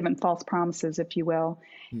been given false promises, if you will.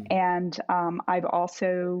 And I've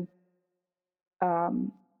also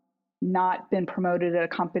not been promoted at a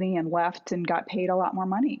company and left and got paid a lot more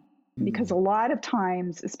money. Because a lot of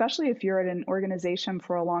times, especially if you're at an organization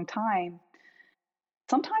for a long time,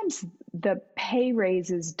 sometimes the pay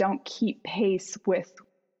raises don't keep pace with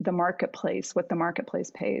the marketplace, what the marketplace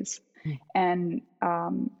pays. And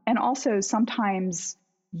also sometimes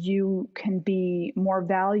you can be more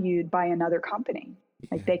valued by another company.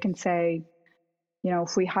 Like they can say,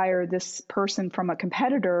 if we hire this person from a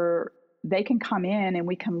competitor, they can come in and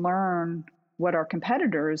we can learn what our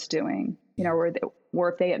competitor is doing, or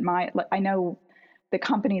if they admire, I know the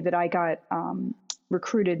company that I got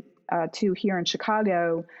recruited to here in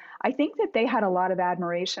Chicago, I think that they had a lot of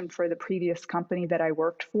admiration for the previous company that I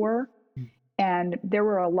worked for. And there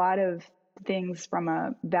were a lot of things from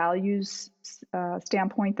a values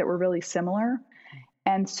standpoint that were really similar.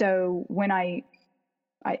 And so when I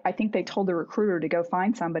think they told the recruiter to go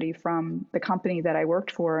find somebody from the company that I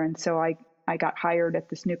worked for. And so I got hired at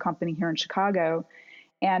this new company here in Chicago,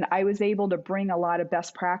 and I was able to bring a lot of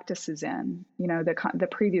best practices in. The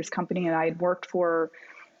previous company that I had worked for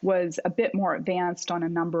was a bit more advanced on a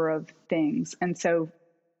number of things. And so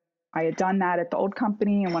I had done that at the old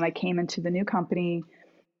company. And when I came into the new company,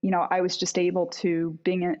 I was just able to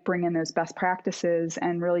bring in those best practices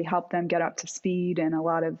and really help them get up to speed in a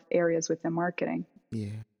lot of areas within marketing.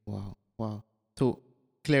 Yeah. Wow. So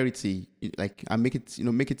clarity, like, I make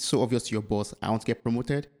it so obvious to your boss, I want to get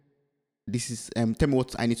promoted. This is, tell me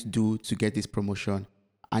what I need to do to get this promotion.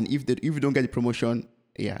 And if you don't get the promotion,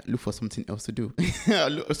 look for something else to do.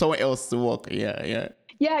 Someone else to work. Yeah.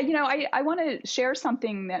 Yeah, I want to share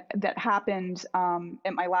something that happened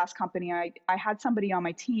at my last company. I had somebody on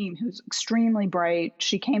my team who's extremely bright.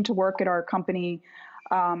 She came to work at our company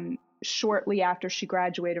shortly after she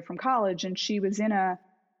graduated from college, and she was in a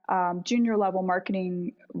junior level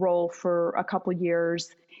marketing role for a couple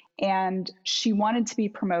years, and she wanted to be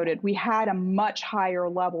promoted. We had a much higher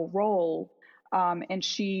level role, and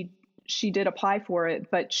she did apply for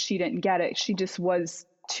it, but she didn't get it. She just was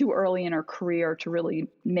too early in her career to really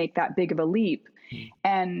make that big of a leap.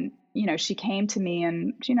 And, she came to me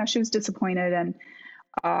and, she was disappointed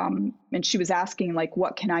and she was asking like,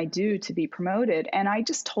 what can I do to be promoted? And I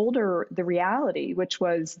just told her the reality, which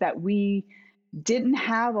was that we didn't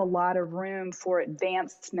have a lot of room for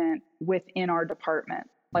advancement within our department.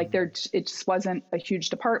 Like it just wasn't a huge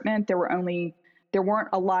department. There weren't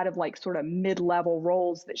a lot of like sort of mid-level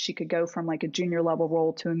roles that she could go from like a junior level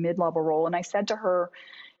role to a mid-level role. And I said to her,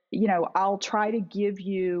 I'll try to give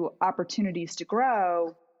you opportunities to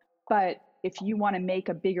grow, but if you want to make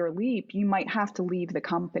a bigger leap, you might have to leave the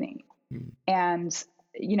company. And,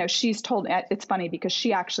 she's told, it's funny because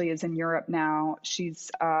she actually is in Europe now.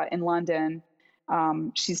 She's in London.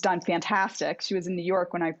 She's done fantastic. She was in New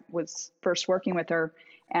York when I was first working with her.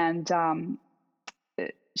 And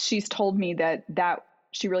she's told me that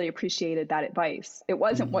she really appreciated that advice. It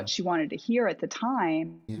wasn't what she wanted to hear at the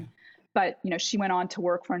time, but she went on to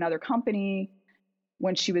work for another company.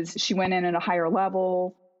 When she went in at a higher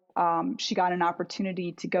level, she got an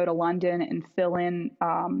opportunity to go to London and fill in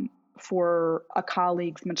for a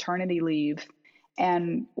colleague's maternity leave.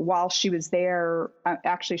 And while she was there,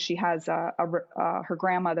 actually she has her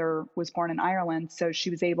grandmother was born in Ireland, so she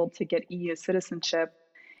was able to get EU citizenship.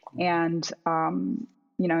 And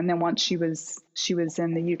and then once she was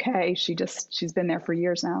in the UK, she's been there for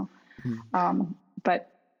years now. But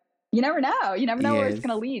you never know. You never know where it's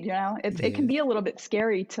going to lead. It can be a little bit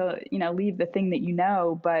scary to leave the thing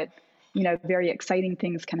that but very exciting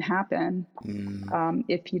things can happen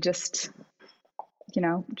if you just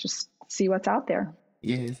see what's out there.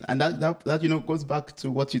 Yes, and that goes back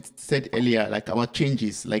to what you said earlier, like about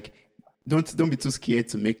changes. Like, don't be too scared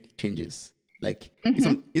to make changes. Like,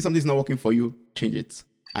 if something's not working for you, change it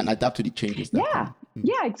and adapt to the changes.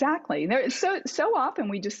 Yeah, exactly. So often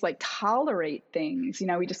we just like tolerate things.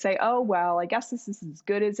 We just say, oh well, I guess this is as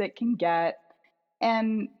good as it can get.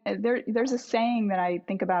 And there's a saying that I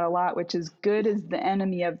think about a lot, which is good is the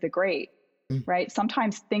enemy of the great. Right?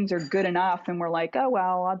 Sometimes things are good enough and we're like, oh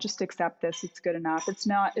well, I'll just accept this. It's good enough. It's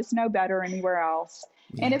no better anywhere else.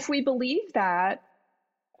 And if we believe that,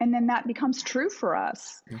 and then that becomes true for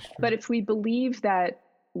us. But if we believe that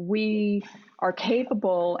we are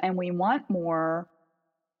capable and we want more,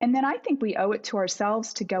 and then I think we owe it to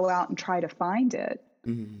ourselves to go out and try to find it.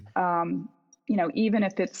 Even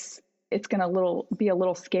if it's going to be a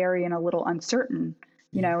little scary and a little uncertain.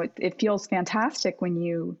 It feels fantastic when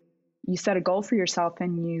you set a goal for yourself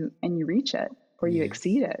and you reach it or you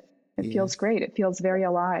exceed it. It feels great. It feels very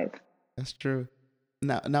alive. That's true.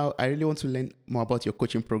 Now I really want to learn more about your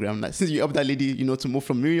coaching program. Like, since you helped that lady, to move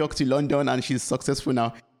from New York to London and she's successful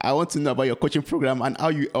now, I want to know about your coaching program and how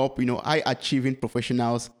you help, high achieving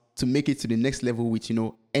professionals to make it to the next level with,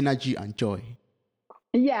 energy and joy.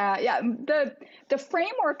 Yeah. The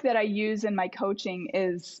framework that I use in my coaching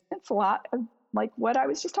it's a lot of like what I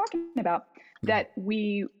was just talking about, that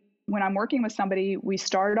when I'm working with somebody, we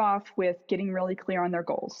start off with getting really clear on their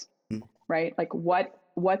goals, right? Like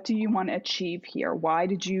what do you want to achieve here? Why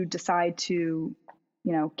did you decide to,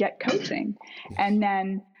 get coaching? And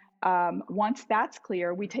then once that's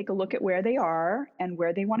clear, we take a look at where they are and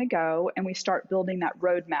where they want to go, and we start building that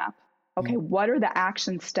roadmap. Okay, what are the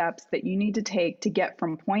action steps that you need to take to get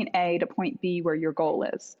from point A to point B where your goal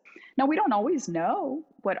is? Now, we don't always know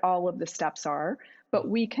what all of the steps are, but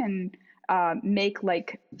we can make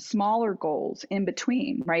like smaller goals in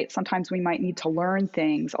between, right? Sometimes we might need to learn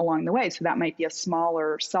things along the way. So that might be a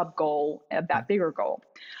smaller sub goal of that bigger goal.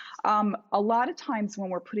 A lot of times when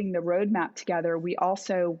we're putting the roadmap together, we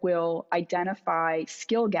also will identify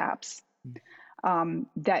skill gaps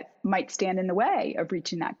that might stand in the way of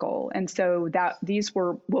reaching that goal. And so these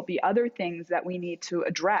will be other things that we need to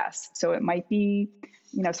address. So it might be,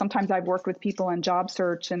 sometimes I've worked with people in job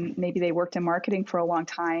search and maybe they worked in marketing for a long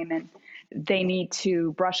time and they need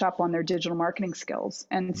to brush up on their digital marketing skills.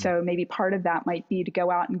 And so maybe part of that might be to go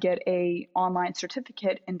out and get a online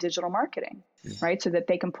certificate in digital marketing, right? So that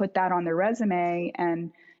they can put that on their resume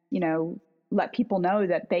and, let people know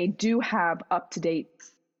that they do have up-to-date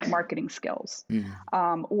marketing skills.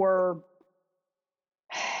 Or,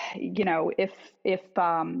 if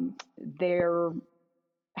they're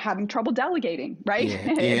having trouble delegating, right?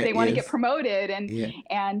 Yeah. If they want to get Yes. promoted Yeah.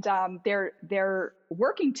 and they're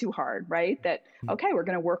working too hard, right? That, okay, we're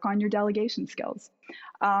going to work on your delegation skills.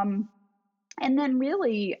 And then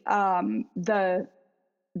really the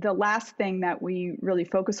last thing that we really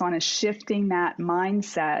focus on is shifting that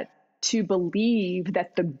mindset to believe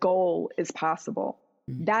that the goal is possible.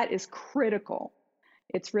 That is critical.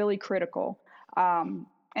 It's really critical.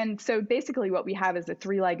 And so basically what we have is a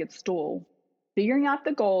three-legged stool: figuring out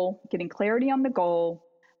the goal, getting clarity on the goal,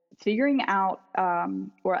 figuring out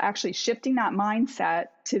or actually shifting that mindset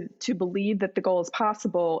to believe that the goal is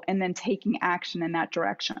possible, and then taking action in that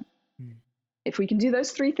direction. If we can do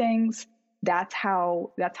those three things, that's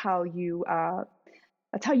how you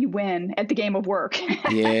win at the game of work.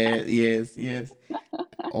 Yeah. Yes.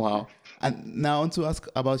 Wow. And now I want to ask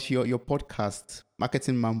about your podcast,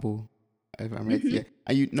 Marketing Mambo, if I'm right. Yeah.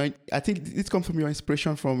 And I think this comes from your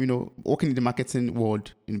inspiration from, working in the marketing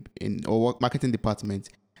world or marketing department.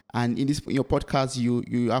 And in your podcast,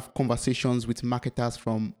 you have conversations with marketers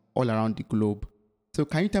from all around the globe. So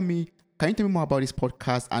can you tell me more about this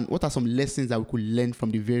podcast, and what are some lessons that we could learn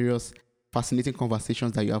from the various fascinating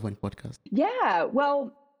conversations that you have on the podcast? Yeah,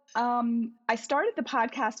 well, I started the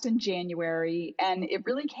podcast in January, and it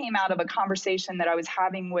really came out of a conversation that I was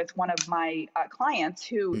having with one of my clients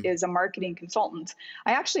who is a marketing consultant.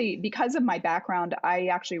 Because of my background, I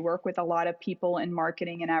actually work with a lot of people in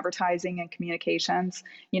marketing and advertising and communications.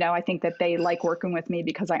 I think that they like working with me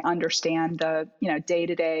because I understand the,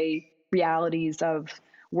 day-to-day realities of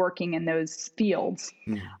working in those fields.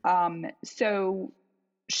 So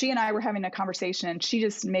she and I were having a conversation, and she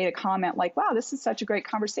just made a comment like, wow, this is such a great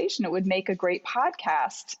conversation. It would make a great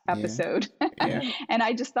podcast episode. Yeah. And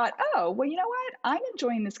I just thought, oh, well, you know what? I'm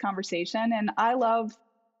enjoying this conversation, and I love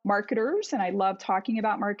marketers and I love talking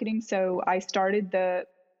about marketing. So I started the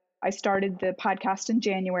podcast in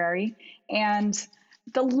January, and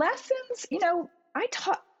the lessons,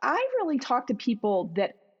 I really talk to people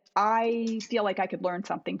that I feel like I could learn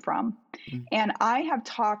something from. And I have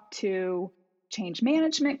talked to change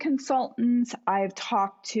management consultants. I've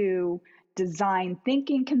talked to design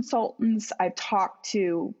thinking consultants. I've talked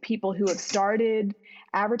to people who have started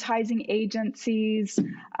advertising agencies.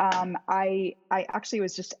 I actually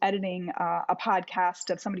was just editing a podcast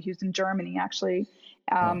of somebody who's in Germany, actually,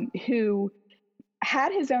 who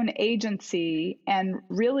had his own agency and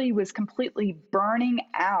really was completely burning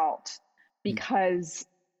out because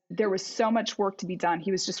there was so much work to be done.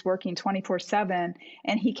 He was just working 24/7,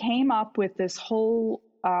 and he came up with this whole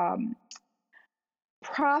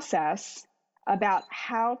process about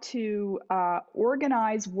how to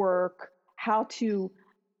organize work, how to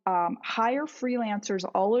hire freelancers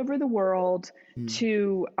all over the world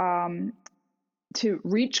to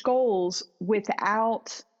reach goals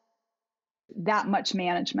without that much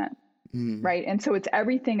management. Right. And so it's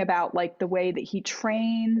everything about like the way that he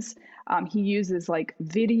trains. He uses like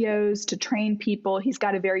videos to train people. He's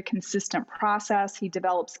got a very consistent process. He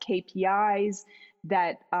develops KPIs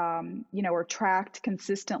that, are tracked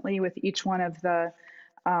consistently with each one of the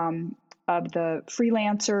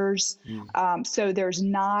freelancers. So there's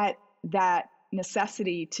not that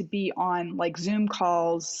necessity to be on like Zoom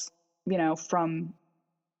calls, from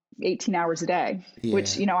 18 hours a day,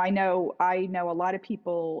 which, I know a lot of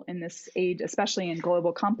people in this age, especially in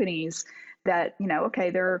global companies that,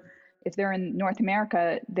 okay, if they're in North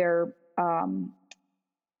America, they're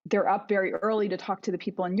up very early to talk to the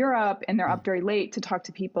people in Europe, and they're up very late to talk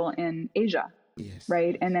to people in Asia. Yes.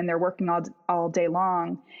 Right. And then they're working all day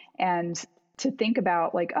long. And to think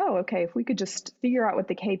about like, oh, okay, if we could just figure out what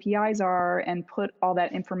the KPIs are and put all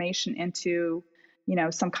that information into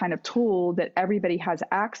some kind of tool that everybody has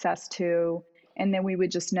access to, and then we would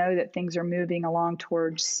just know that things are moving along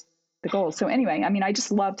towards the goals. So anyway, I mean, I just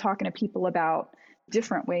love talking to people about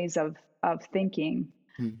different ways of thinking.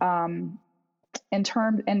 And my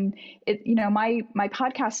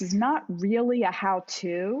podcast is not really a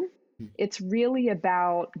how-to. It's really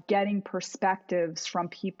about getting perspectives from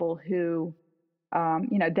people who,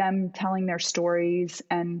 them telling their stories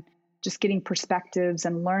and just getting perspectives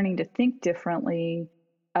and learning to think differently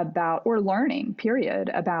about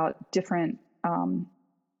different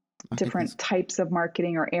different types of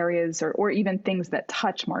marketing or areas or even things that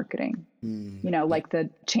touch marketing, like the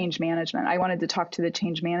change management. I wanted to talk to the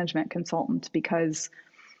change management consultant because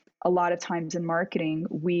a lot of times in marketing,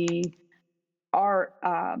 we are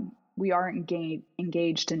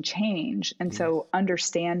engaged in change. And so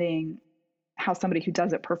understanding how somebody who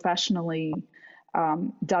does it professionally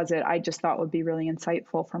does it, I just thought would be really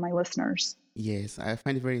insightful for my listeners. Yes, I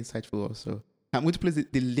find it very insightful also. I'm going to place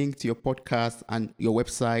the link to your podcast and your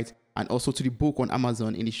website and also to the book on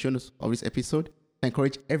Amazon in the show notes of this episode. I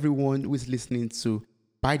encourage everyone who is listening to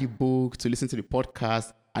buy the book, to listen to the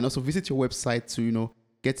podcast, and also visit your website to,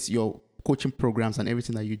 get your coaching programs and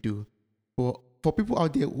everything that you do. For people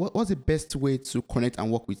out there, what's the best way to connect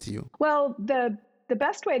and work with you? Well, the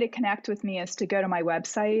best way to connect with me is to go to my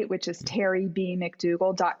website, which is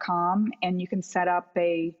terrybmcdougall.com, and you can set up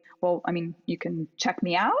you can check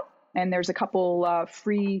me out, and there's a couple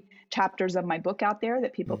free chapters of my book out there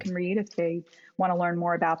that people can read if they want to learn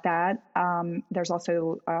more about that. There's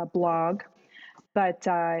also a blog. But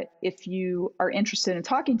if you are interested in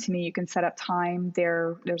talking to me, you can set up time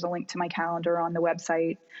there. There's a link to my calendar on the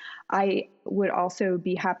website. I would also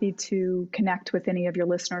be happy to connect with any of your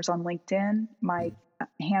listeners on LinkedIn. My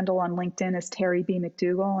handle on LinkedIn is Terry B.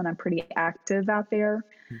 McDougall, and I'm pretty active out there.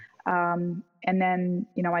 And then,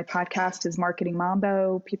 my podcast is Marketing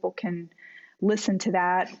Mambo. People can listen to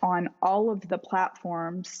that on all of the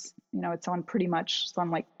platforms. It's on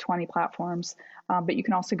like 20 platforms. But you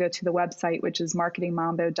can also go to the website, which is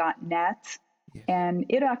marketingmambo.net. Yeah. And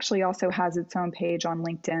it actually also has its own page on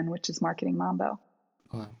LinkedIn, which is Marketing Mambo.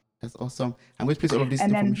 Wow, that's awesome. I'm going to place all of this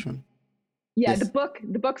information. Yes.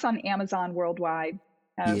 The book's on Amazon worldwide,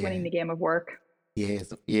 Winning the Game of Work.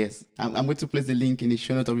 Yes. I'm going to place the link in the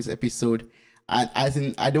show notes of this episode.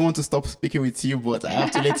 And I don't want to stop speaking with you, but I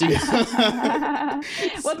have to let you go.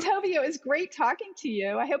 Well, Toby, it was great talking to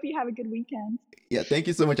you. I hope you have a good weekend. Yeah, thank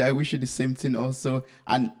you so much. I wish you the same thing also.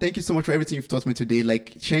 And thank you so much for everything you've taught me today,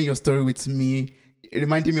 like sharing your story with me,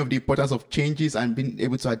 reminding me of the importance of changes and being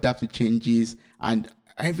able to adapt to changes. And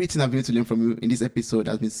everything I've been able to learn from you in this episode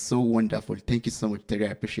has been so wonderful. Thank you so much, Terry.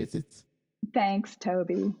 I appreciate it. Thanks,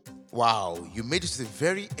 Toby. Wow, you made it to the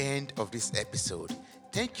very end of this episode.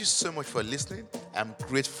 Thank you so much for listening. I'm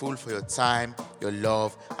grateful for your time, your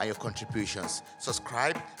love, and your contributions.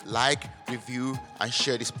 Subscribe, like, review, and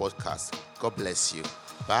share this podcast. God bless you.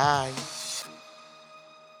 Bye.